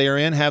states they are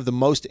in have the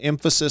most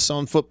emphasis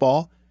on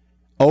football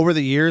over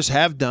the years,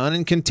 have done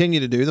and continue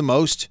to do the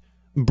most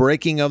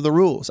breaking of the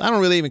rules. I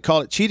don't really even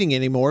call it cheating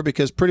anymore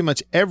because pretty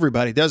much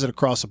everybody does it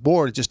across the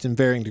board, just in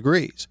varying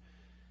degrees.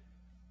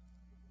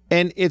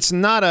 And it's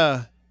not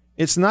a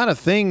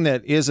thing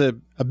that is a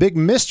big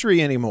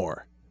mystery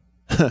anymore.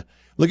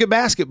 Look at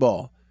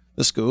basketball.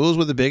 The schools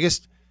with the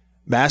biggest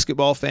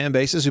basketball fan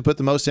bases who put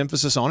the most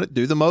emphasis on it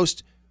do the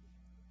most,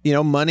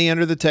 money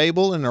under the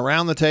table and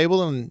around the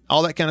table and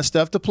all that kind of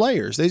stuff to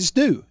players. They just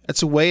do.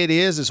 That's the way it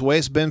is. It's the way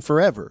it's been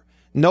forever.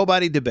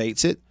 Nobody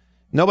debates it.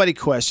 Nobody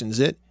questions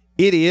it.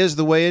 It is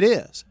the way it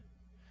is.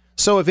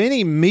 So if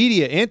any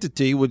media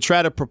entity would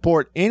try to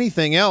purport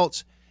anything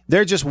else,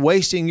 they're just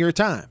wasting your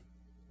time.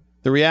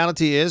 The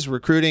reality is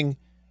recruiting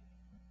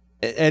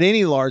at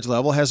any large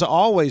level has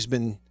always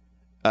been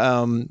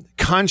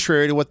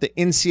contrary to what the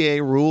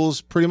NCAA rules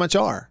pretty much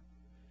are.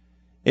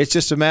 It's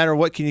just a matter of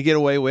what can you get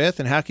away with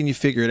and how can you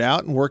figure it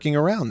out and working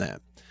around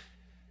that.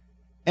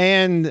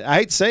 And I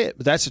hate to say it,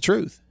 but that's the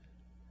truth.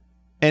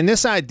 And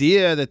this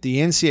idea that the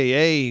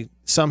NCAA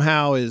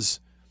somehow is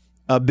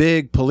a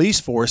big police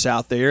force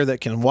out there that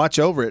can watch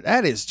over it,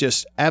 that is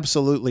just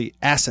absolutely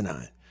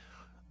asinine.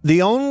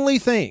 The only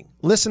thing,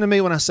 listen to me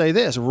when I say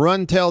this,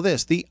 tell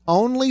this, the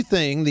only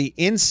thing the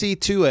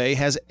NC2A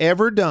has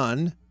ever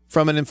done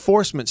from an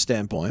enforcement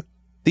standpoint,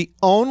 the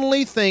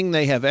only thing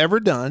they have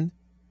ever done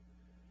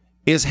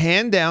is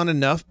hand down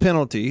enough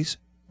penalties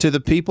to the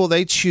people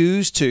they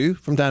choose to,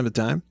 from time to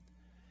time,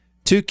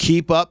 to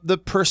keep up the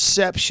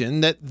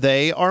perception that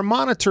they are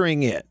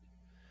monitoring it.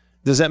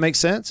 Does that make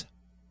sense?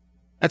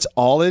 That's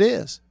all it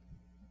is.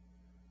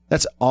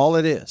 That's all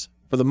it is.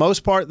 For the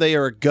most part, they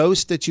are a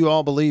ghost that you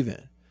all believe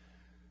in.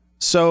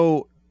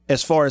 So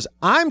as far as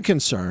I'm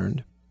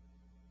concerned,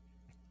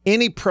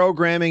 any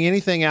programming,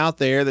 anything out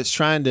there that's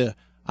trying to,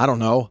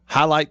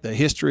 highlight the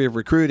history of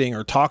recruiting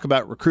or talk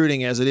about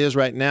recruiting as it is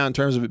right now in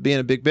terms of it being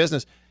a big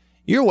business,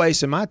 you're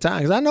wasting my time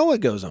because I know what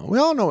goes on. We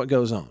all know what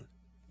goes on.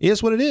 It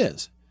is what it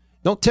is.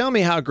 Don't tell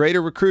me how great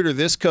a recruiter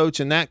this coach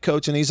and that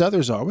coach and these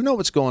others are. We know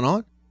what's going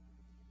on.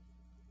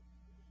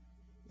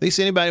 At least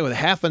anybody with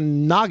half a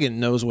noggin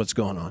knows what's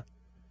going on.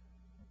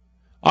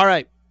 All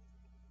right.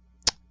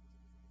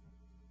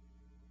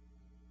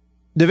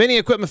 Davini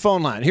Equipment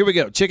phone line. Here we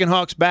go. Chicken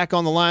Hawk's back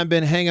on the line.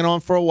 Been hanging on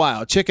for a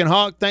while. Chicken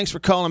Hawk, thanks for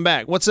calling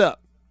back. What's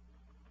up?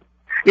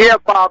 Yeah,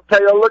 Bob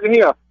Taylor, look at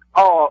here.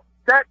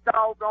 That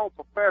doggone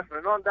professor,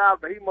 and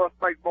undoubtedly he must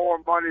make more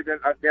money than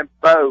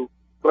Bo,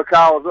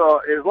 because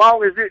as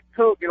long as it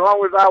took, as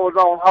long as I was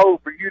on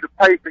hold for you to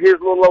pay for his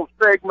little old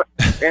segment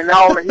and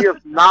all of his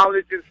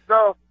knowledge and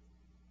stuff,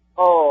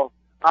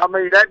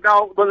 that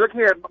dog, but look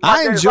here.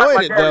 I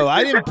enjoyed it, though.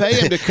 I didn't pay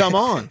him to come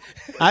on.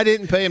 I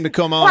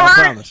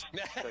promise.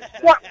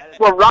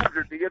 Well,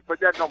 Roger did, but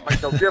that don't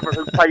make no difference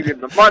who paid him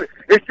the money.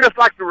 It's just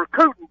like the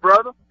recruiting,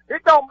 brother.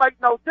 It don't make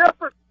no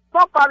difference.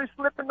 Somebody's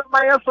slipping the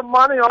man some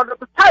money under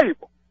the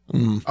table.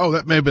 Mm. Oh,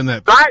 that may have been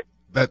that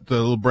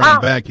little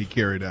brown bag he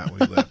carried out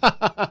when he left.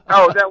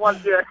 That one,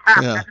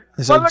 yeah.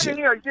 But look at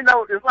here, it's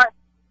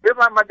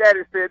like my daddy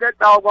said, that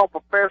doggone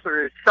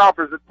professor is sharp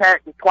as a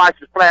tack and twice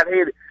as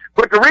flat-headed.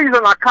 But the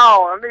reason I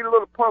called, I need a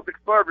little public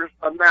service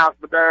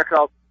announcement there,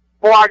 because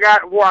before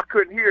I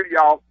couldn't hear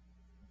y'all,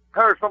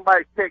 heard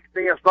somebody text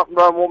in something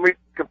that want me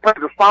to play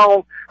the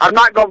song. I'm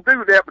not going to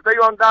do that, but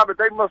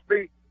they must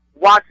be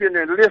watching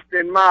and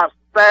listening my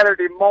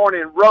Saturday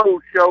morning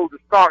road show to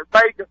start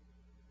Vegas.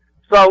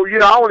 So,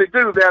 I only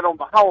do that on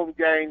the home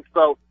game.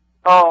 So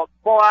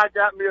boy, I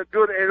got me a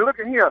good. And look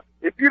at here.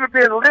 If you'd have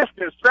been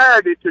listening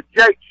Saturday to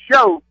Jake's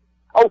show,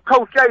 old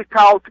Coach A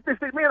called. See,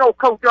 me and old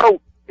Coach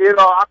O,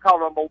 I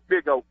call him old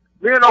Big O.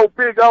 Me and old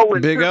Big O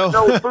and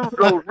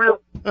Boudreaux's real.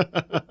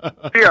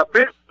 Yeah,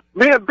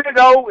 me and Big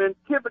O and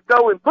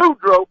Thibodeau and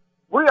Boudreaux,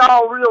 we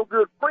all real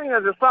good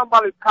friends. And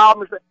somebody called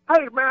me and said,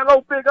 "Hey man,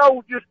 old Big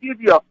O just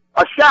give you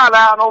a shout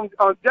out on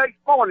Jake's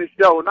morning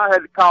show," and I had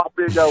to call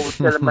Big O and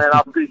tell him, "Man, I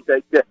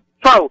appreciate that."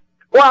 So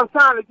what I'm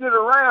trying to get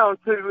around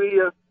to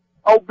is,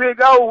 old Big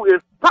O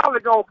is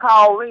probably gonna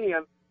call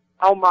in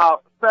on my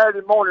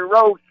Saturday morning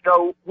road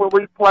show when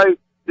we play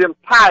them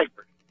Tigers.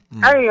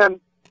 And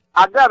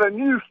I got a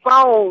new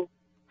song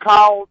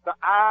called "The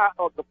Eye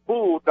of the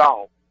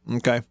Bulldog."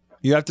 Okay.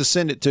 You have to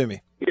send it to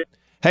me. Yeah.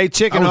 Hey,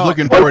 Chicken I was Hawk.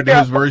 looking forward to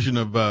his version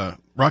of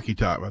Rocky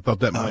Top. I thought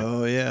that might.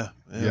 Oh, yeah.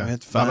 Yeah. We have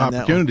to find that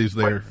opportunities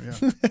there.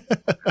 Yeah.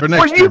 For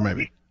next year,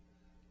 maybe.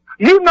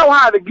 You know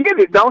how to get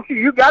it, don't you?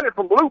 You got it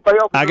from Blue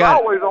Bell. I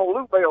got it. Always on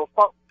Blue Bell's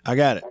phone. I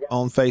got it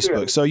on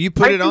Facebook. Yeah. So you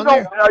put it on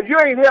there? You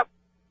ain't help.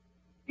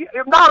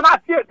 No,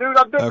 not yet, dude.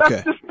 Okay.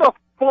 That's just stuff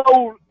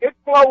flows. It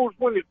flows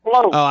when it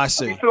flows. Oh, I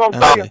see. You see what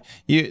I'm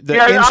saying?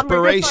 The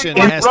inspiration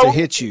has to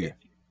hit you.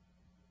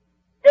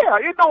 Yeah,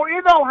 it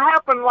don't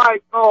happen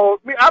like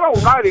I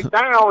don't write it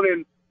down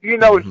and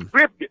it's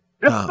scripted.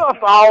 This stuff's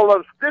all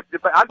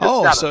unscripted. But I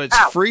just so it's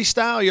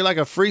freestyle. You're like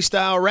a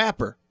freestyle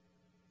rapper.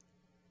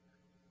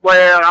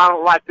 Well, I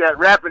don't like that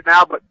rapping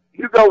now, but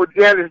you go with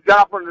Janis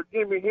Joplin or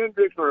Jimi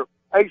Hendrix or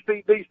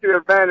AC/DC or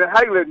Van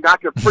Halen, I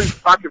can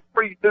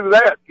free do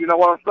that. You know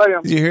what I'm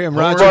saying? Did you hear him,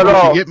 Roger?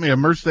 But, get me a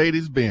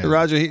Mercedes Benz.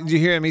 Roger, did you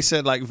hear him? He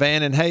said like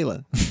Van and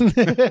Halen.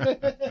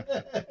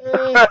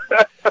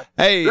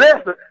 Hey,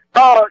 listen.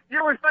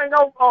 You were saying,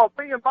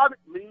 me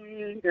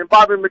and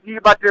Bobby McGee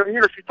about them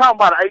here. She's talking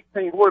about an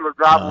 18-wheeler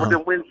driver with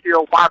them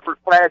windshield wipers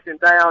flashing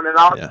down and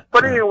all. Yeah.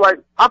 But anyway,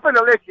 I'm going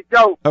to let you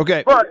go.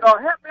 Okay. But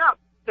help me out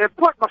and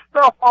put my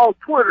stuff on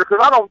Twitter because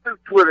I don't do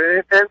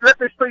Twitter. And let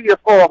me see if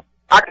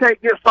I can't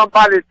get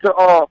somebody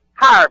to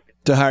hire me.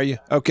 To hire you?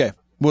 Okay.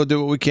 We'll do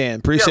what we can.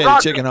 Appreciate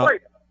it, Chicken Hawk.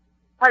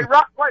 Hey,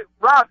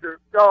 Roger,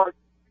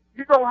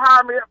 you going to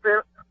hire me up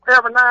there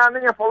every now and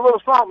then for a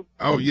little something?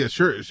 Oh, yeah,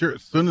 sure. As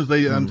soon as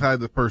they untie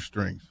the purse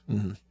strings.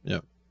 Mm-hmm.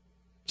 Yep.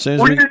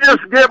 You just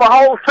give a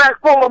whole sack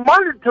full of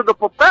money to the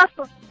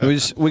professor?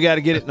 We got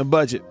to get it in the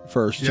budget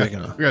first, Chicken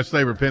Hawk. We got to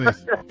save our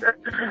pennies.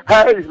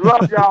 Hey,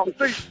 love y'all.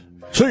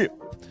 See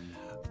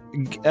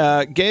you.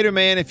 Gator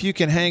Man, if you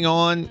can hang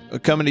on,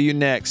 coming to you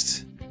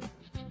next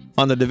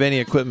on the Devaney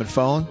Equipment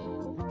phone.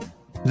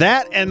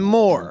 That and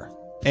more.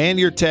 And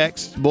your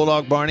text,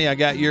 Bulldog Barney, I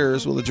got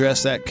yours. We'll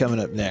address that coming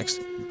up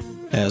next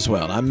as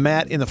well. I'm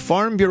Matt in the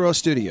Farm Bureau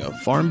studio.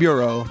 Farm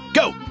Bureau,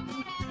 go!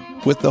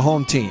 With the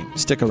home team.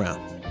 Stick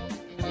around.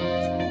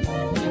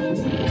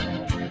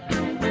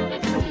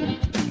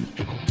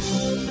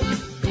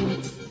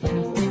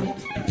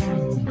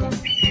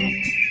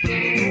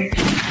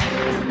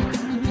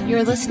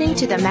 You're listening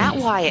to The Matt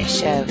Wyatt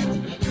Show.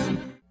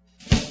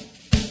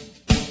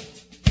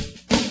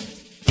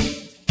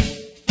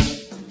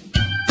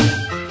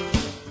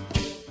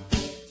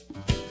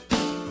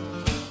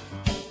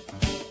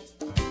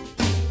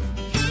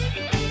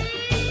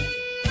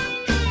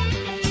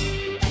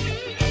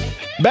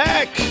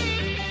 Back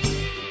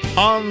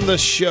on the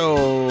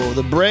show.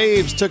 The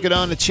Braves took it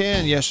on the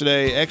chin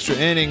yesterday, extra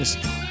innings.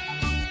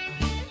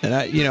 And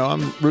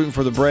I'm rooting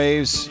for the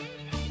Braves.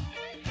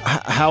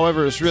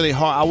 However, it's really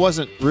hard. I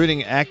wasn't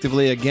rooting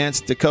actively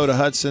against Dakota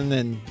Hudson,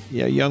 and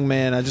young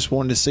man, I just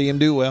wanted to see him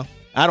do well.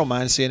 I don't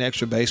mind seeing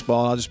extra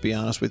baseball. I'll just be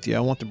honest with you.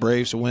 I want the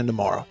Braves to win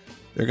tomorrow.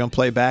 They're going to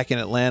play back in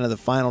Atlanta, the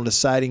final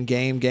deciding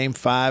game, Game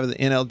 5 of the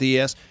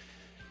NLDS.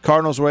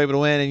 Cardinals were able to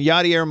win, and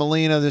Yadier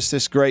Molina,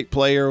 this great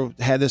player,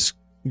 had this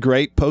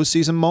great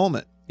postseason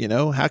moment.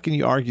 How can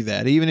you argue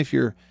that? Even if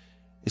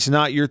it's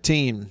not your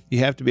team, you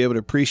have to be able to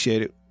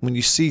appreciate it when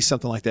you see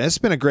something like that. It's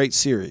been a great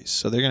series.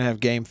 So they're going to have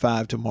Game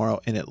 5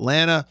 tomorrow in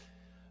Atlanta.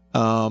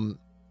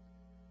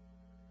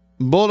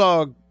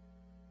 Bulldog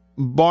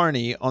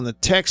Barney on the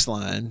text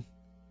line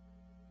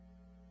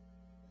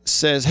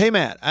says, "Hey,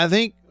 Matt, I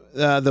think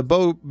the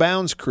Bo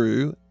Bounds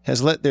crew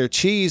has let their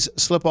cheese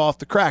slip off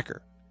the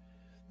cracker.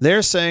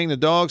 They're saying the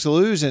Dogs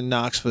lose in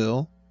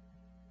Knoxville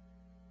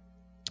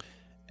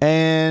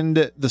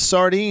and the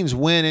Sardines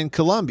win in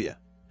Columbia,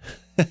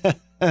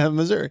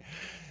 Missouri.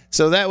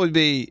 So that would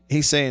be,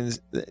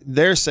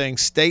 they're saying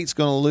State's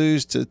going to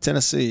lose to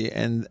Tennessee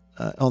and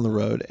on the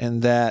road,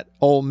 and that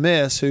Ole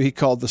Miss, who he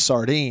called the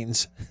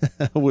Sardines,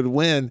 would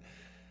win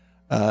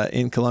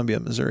in Columbia,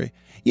 Missouri.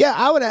 Yeah,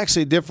 I would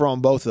actually differ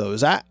on both of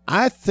those.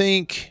 I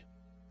think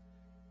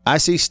I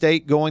see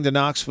State going to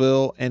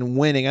Knoxville and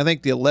winning. I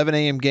think the 11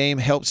 a.m. game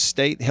helps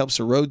State, helps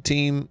the road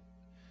team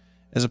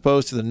as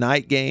opposed to the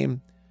night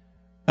game.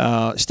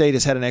 State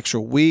has had an extra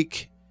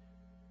week.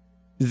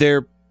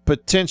 There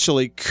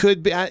potentially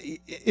could be.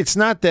 It's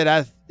not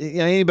that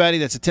anybody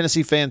that's a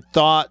Tennessee fan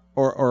thought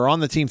or on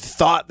the team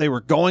thought they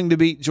were going to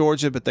beat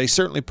Georgia, but they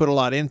certainly put a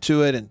lot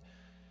into it and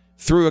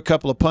threw a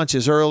couple of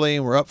punches early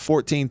and were up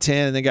 14-10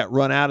 and they got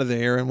run out of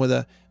there. And with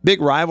a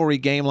big rivalry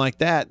game like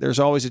that, there's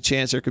always a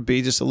chance there could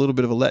be just a little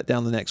bit of a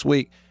letdown the next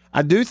week.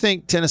 I do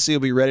think Tennessee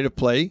will be ready to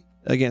play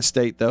against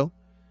State, though.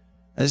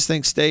 I just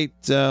think State,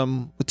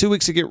 with 2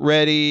 weeks to get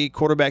ready,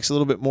 quarterback's a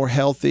little bit more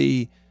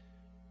healthy.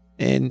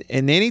 And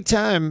any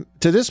time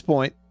to this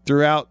point,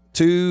 throughout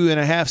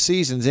 2.5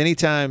 seasons,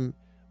 anytime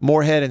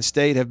Moorhead and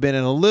State have been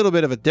in a little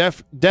bit of a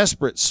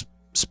desperate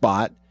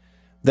spot,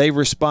 they've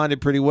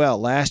responded pretty well.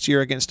 Last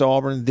year against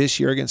Auburn, this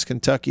year against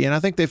Kentucky. And I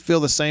think they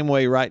feel the same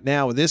way right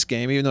now with this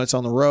game, even though it's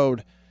on the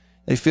road.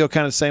 They feel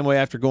kind of the same way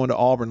after going to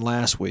Auburn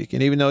last week.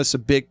 And even though it's a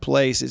big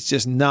place, it's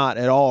just not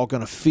at all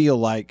going to feel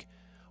like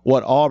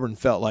what Auburn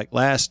felt like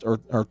last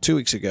or 2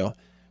 weeks ago.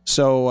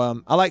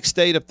 So I like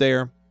State up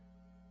there.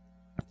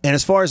 And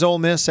as far as Ole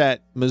Miss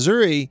at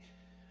Missouri,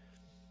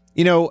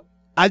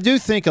 I do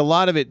think a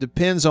lot of it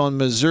depends on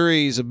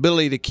Missouri's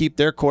ability to keep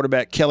their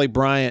quarterback, Kelly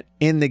Bryant,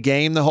 in the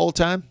game the whole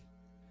time.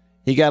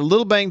 He got a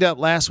little banged up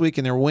last week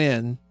in their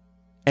win,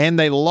 and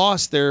they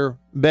lost their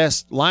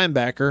best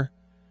linebacker.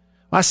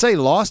 I say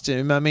lost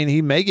him. I mean,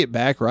 he may get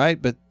back,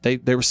 right? But they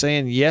were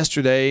saying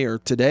yesterday or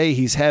today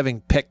he's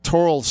having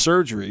pectoral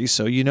surgery,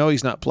 so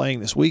he's not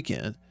playing this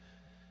weekend.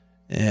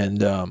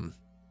 And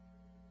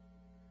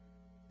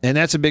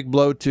that's a big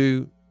blow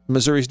to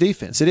Missouri's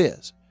defense. It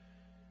is.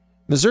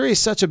 Missouri is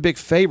such a big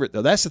favorite,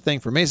 though. That's the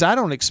thing for me is I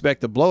don't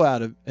expect a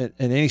blowout in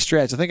any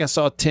stretch. I think I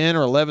saw 10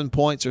 or 11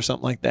 points or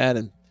something like that,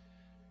 and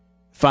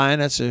fine,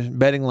 that's a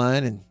betting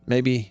line, and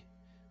maybe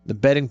the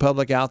betting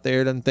public out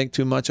there doesn't think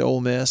too much of Ole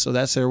Miss, so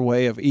that's their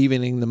way of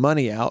evening the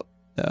money out.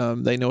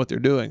 They know what they're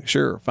doing.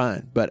 Sure,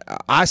 fine. But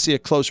I see a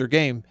closer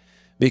game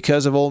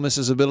because of Ole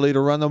Miss's ability to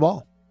run the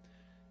ball.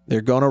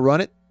 They're going to run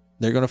it.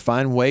 They're going to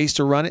find ways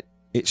to run it.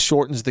 It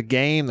shortens the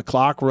game. The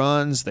clock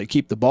runs. They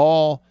keep the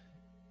ball.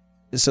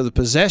 And so the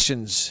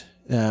possessions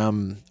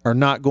are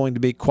not going to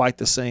be quite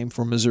the same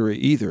for Missouri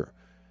either.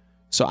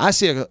 So I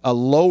see a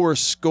lower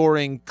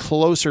scoring,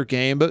 closer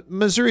game, but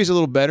Missouri's a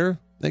little better.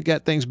 They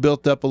got things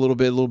built up a little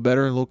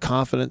better, a little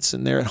confidence,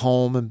 and they're at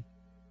home. And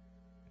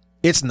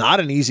it's not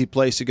an easy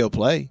place to go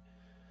play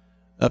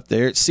up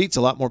there. It seats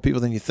a lot more people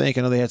than you think.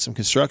 I know they had some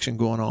construction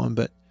going on,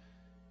 but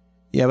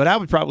I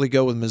would probably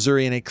go with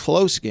Missouri in a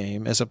close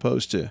game as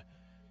opposed to,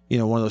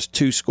 one of those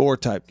 2-score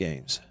type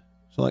games.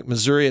 So like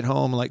Missouri at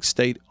home, like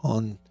State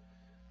on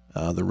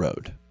the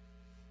road.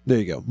 There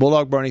you go.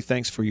 Bulldog Barney,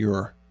 thanks for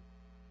your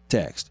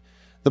text.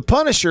 The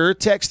Punisher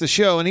texts the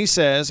show, and he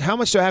says, how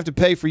much do I have to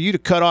pay for you to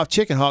cut off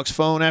Chicken Hawk's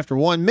phone after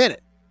 1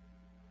 minute?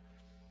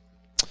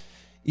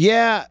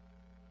 Yeah,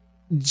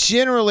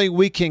 generally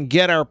we can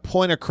get our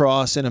point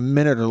across in a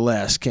minute or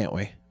less, can't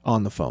we,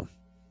 on the phone?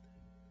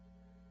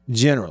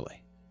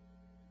 Generally.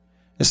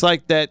 It's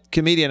like that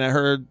comedian I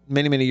heard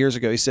many, many years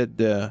ago. He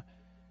said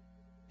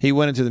he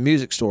went into the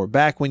music store.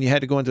 Back when you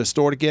had to go into a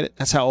store to get it,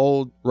 that's how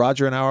old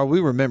Roger and I are. We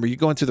remember you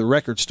go into the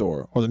record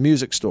store or the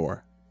music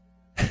store.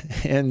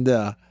 And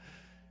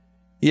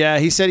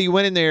he said he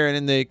went in there, and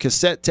in the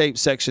cassette tape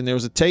section, there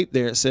was a tape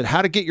there that said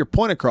how to get your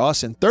point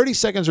across in 30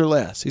 seconds or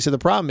less. He said the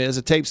problem is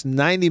the tape's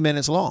 90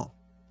 minutes long.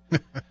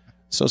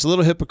 So it's a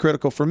little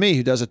hypocritical for me,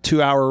 who does a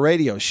 2-hour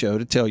radio show,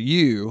 to tell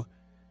you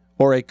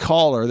or a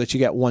caller that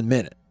you got 1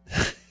 minute.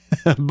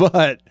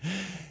 But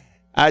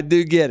I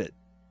do get it.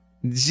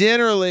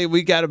 Generally,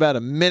 we got about a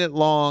minute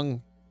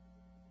long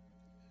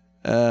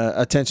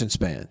attention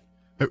span.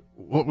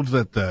 What was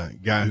that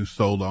guy who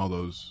sold all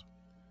those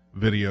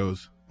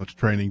videos? Those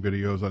training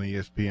videos on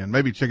ESPN.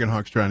 Maybe Chicken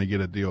Hawk's trying to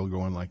get a deal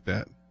going like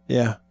that.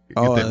 Yeah.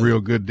 Get that real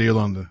good deal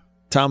on the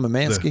Tom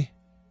Mamansky.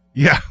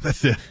 Yeah,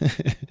 that's it.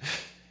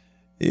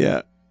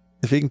 Yeah.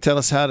 If he can tell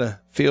us how to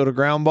field a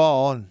ground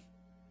ball and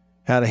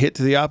how to hit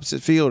to the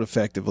opposite field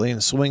effectively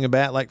and swing a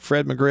bat like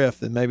Fred McGriff,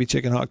 then maybe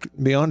Chicken Hawk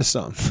could be onto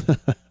something.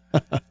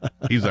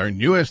 He's our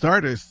newest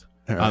artist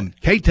on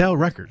K-Tel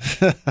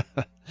Records.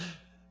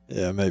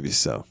 Yeah, maybe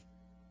so.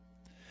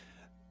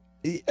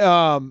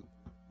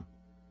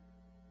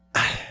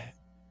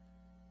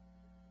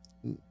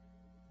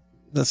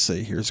 Let's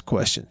see. Here's a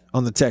question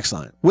on the text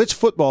line. Which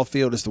football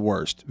field is the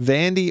worst,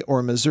 Vandy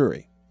or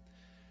Missouri?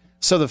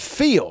 So the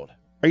field,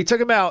 are you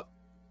talking about,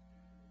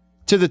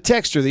 to the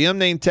texter, the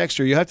unnamed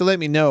texter, you have to let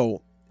me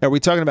know, are we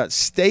talking about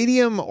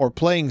stadium or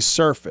playing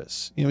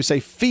surface? We say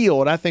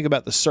field, I think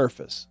about the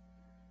surface.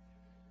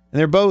 And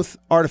they're both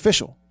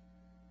artificial.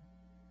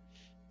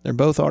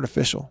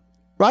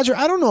 Roger,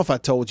 I don't know if I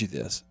told you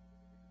this,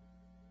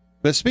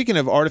 but speaking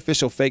of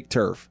artificial fake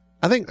turf,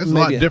 I think it's a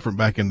lot different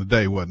back in the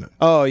day, wasn't it?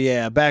 Oh,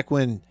 yeah. Back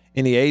when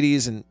in the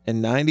 80s and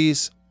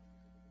 90s.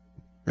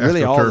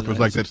 Really all turf was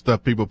like that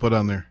stuff people put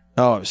on there.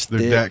 Oh, it was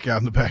their deck out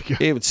in the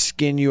backyard. It would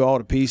skin you all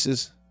to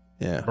pieces.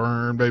 Yeah.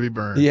 Burn, baby,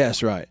 burn.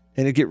 Yes, right.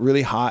 And it'd get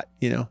really hot,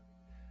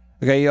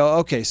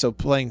 Okay, so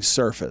playing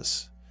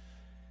surface.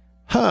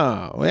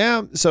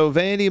 Well, so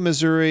Vandy,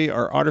 Missouri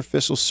are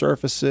artificial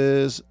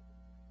surfaces.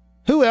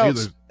 Who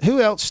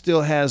else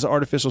still has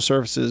artificial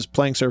surfaces,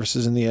 playing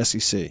surfaces in the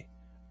SEC?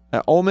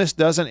 Ole Miss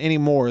doesn't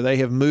anymore. They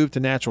have moved to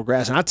natural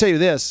grass. And I'll tell you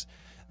this,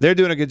 they're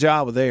doing a good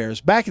job with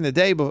theirs. Back in the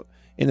day,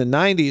 in the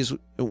 90s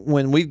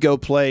when we'd go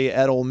play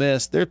at Ole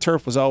Miss, their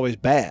turf was always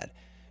bad.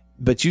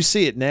 But you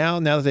see it now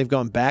that they've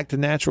gone back to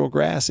natural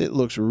grass, it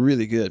looks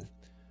really good.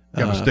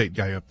 Got a state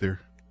guy up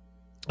there.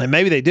 And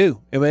maybe they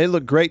do. I mean, it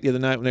looked great the other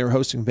night when they were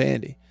hosting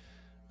Vandy.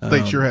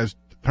 State sure has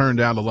turned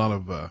out a lot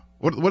of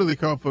what do they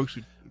call folks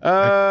who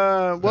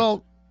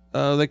what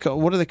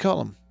do they call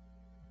them?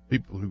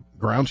 People who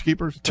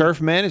groundskeepers?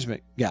 Turf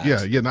management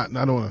guys. Yeah, not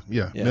on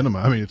minimum.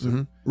 I mean, it's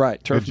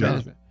right, turf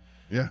management.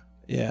 Yeah.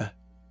 Yeah.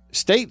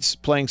 State's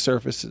playing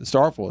surface in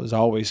Starkville is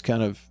always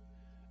kind of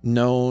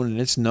known,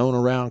 and it's known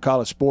around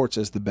college sports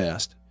as the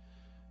best.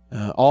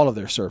 All of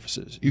their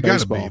surfaces. You got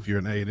to be if you're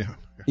an A&M.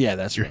 Yeah,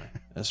 that's right.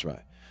 That's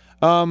right.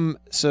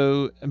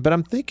 But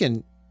I'm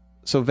thinking,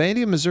 so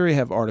Vandy and Missouri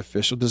have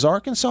artificial. Does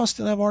Arkansas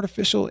still have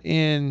artificial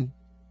in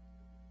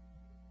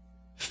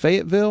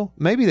Fayetteville?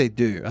 Maybe they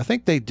do. I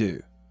think they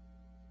do.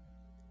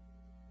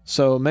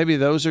 So maybe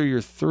those are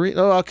your three.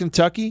 Oh,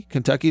 Kentucky.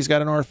 Kentucky's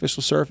got an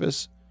artificial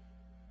surface.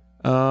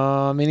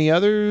 Any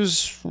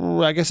others?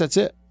 I guess that's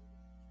it.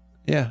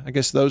 Yeah, I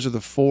guess those are the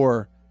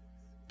 4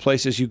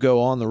 places you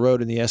go on the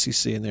road in the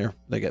SEC, and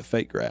they got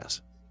fake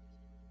grass.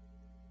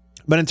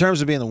 But in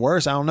terms of being the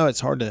worst, I don't know.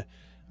 It's hard to,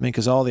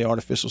 because all the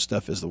artificial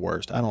stuff is the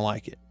worst. I don't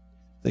like it.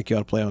 I think you ought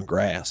to play on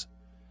grass,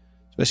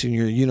 especially when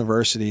you're a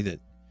university that,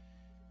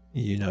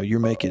 you're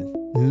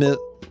making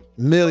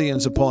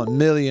millions upon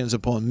millions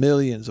upon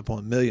millions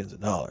upon millions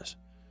of dollars.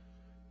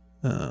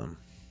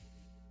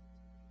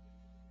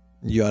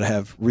 You ought to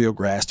have real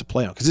grass to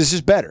play on because this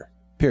is better,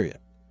 period.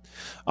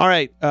 All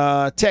right,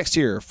 text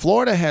here.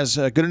 Florida has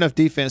a good enough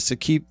defense to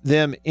keep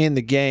them in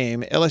the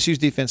game. LSU's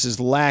defense is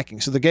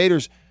lacking, so the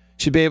Gators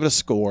should be able to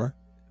score.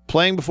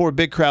 Playing before a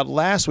big crowd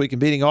last week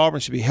and beating Auburn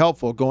should be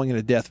helpful going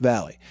into Death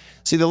Valley.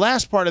 See, the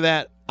last part of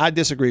that I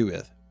disagree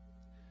with.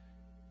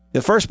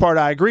 The first part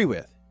I agree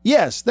with.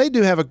 Yes, they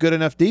do have a good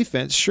enough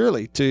defense,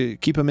 surely, to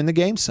keep them in the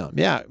game some.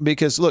 Yeah,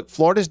 because, look,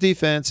 Florida's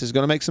defense is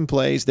going to make some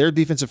plays. Their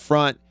defensive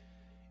front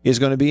is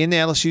going to be in the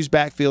LSU's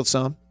backfield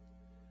some.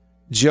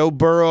 Joe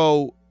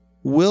Burrow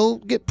will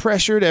get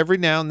pressured every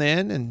now and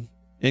then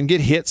and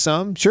get hit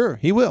some. Sure,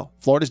 he will.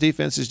 Florida's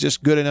defense is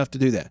just good enough to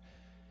do that.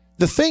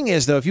 The thing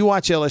is, though, if you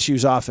watch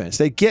LSU's offense,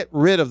 they get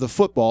rid of the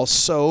football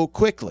so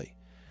quickly.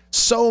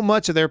 So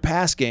much of their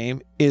pass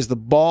game is the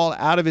ball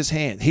out of his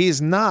hand. He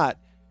is not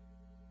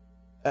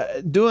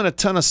doing a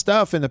ton of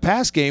stuff in the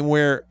pass game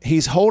where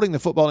he's holding the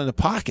football in the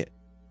pocket.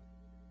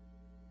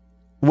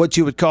 What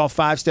you would call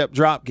 5-step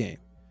drop game.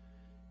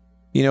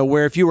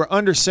 Where if you were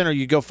under center,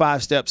 you go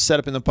 5 steps, set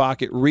up in the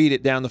pocket, read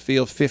it down the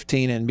field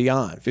 15 and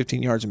beyond,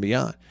 15 yards and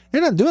beyond.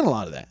 They're not doing a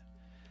lot of that.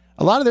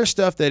 A lot of their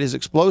stuff that is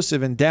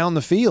explosive and down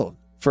the field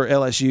for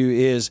LSU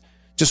is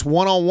just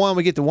one-on-one.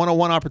 We get the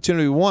one-on-one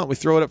opportunity we want. We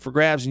throw it up for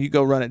grabs, and you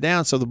go run it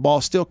down, so the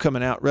ball's still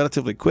coming out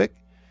relatively quick.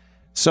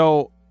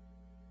 So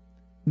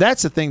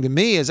that's the thing to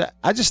me is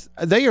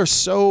they are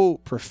so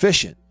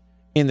proficient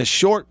in the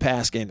short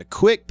pass game, the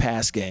quick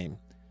pass game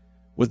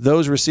with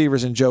those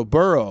receivers and Joe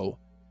Burrow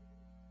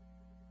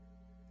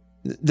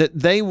that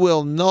they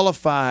will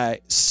nullify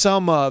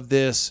some of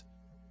this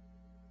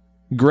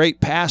great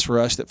pass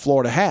rush that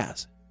Florida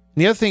has.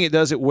 And the other thing it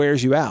does, it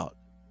wears you out.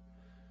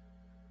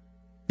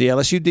 The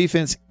LSU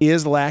defense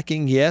is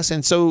lacking, yes,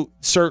 and so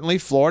certainly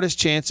Florida's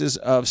chances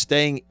of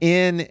staying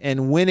in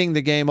and winning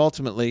the game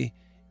ultimately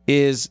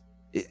is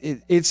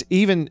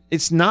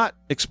it's not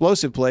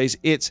explosive plays,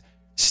 it's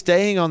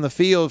staying on the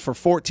field for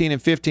 14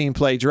 and 15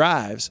 play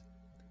drives,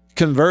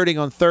 converting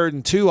on 3rd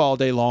and 2 all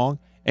day long,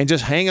 and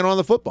just hanging on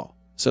the football.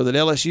 So that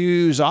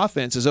LSU's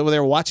offense is over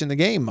there watching the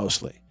game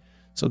mostly.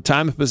 So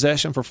time of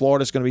possession for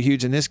Florida is going to be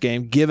huge in this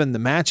game, given the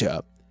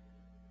matchup.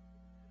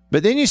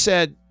 But then you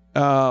said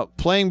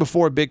playing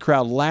before a big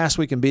crowd last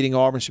week and beating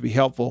Auburn should be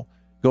helpful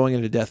going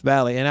into Death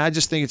Valley. And I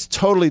just think it's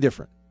totally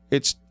different.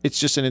 It's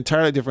just an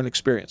entirely different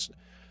experience.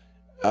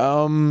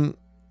 The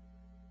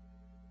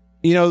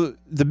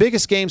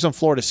biggest games on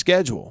Florida's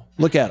schedule,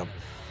 look at them.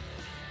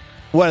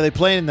 What are they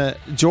playing in the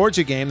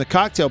Georgia game, the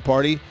cocktail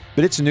party,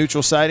 but it's a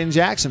neutral site in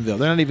Jacksonville.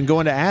 They're not even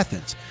going to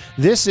Athens.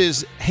 This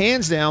is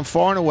hands down,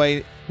 far and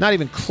away, not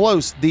even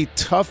close, the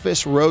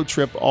toughest road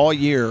trip all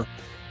year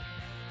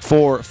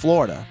for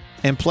Florida.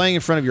 And playing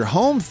in front of your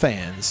home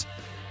fans,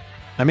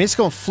 it's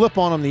going to flip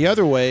on them the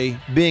other way,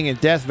 being in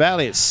Death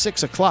Valley at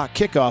 6 o'clock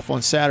kickoff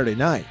on Saturday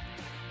night.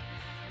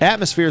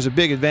 Atmosphere is a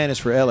big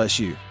advantage for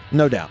LSU,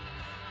 no doubt.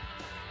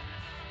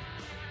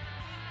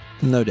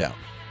 No doubt.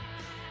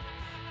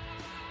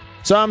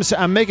 So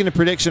I'm making a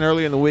prediction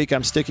early in the week.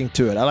 I'm sticking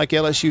to it. I like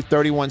LSU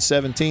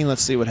 31-17.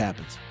 Let's see what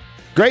happens.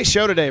 Great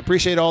show today.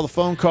 Appreciate all the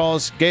phone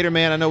calls. Gator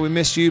Man, I know we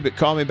missed you, but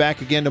call me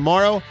back again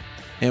tomorrow,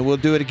 and we'll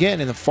do it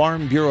again in the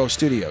Farm Bureau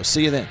studio.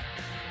 See you then.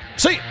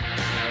 See you.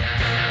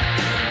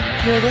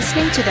 You're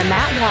listening to the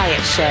Matt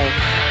Wyatt Show.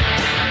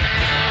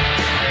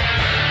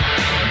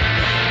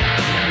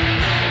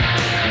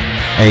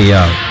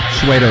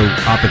 Suedo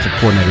offensive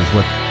coordinator is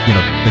what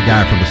the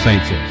guy from the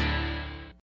Saints is.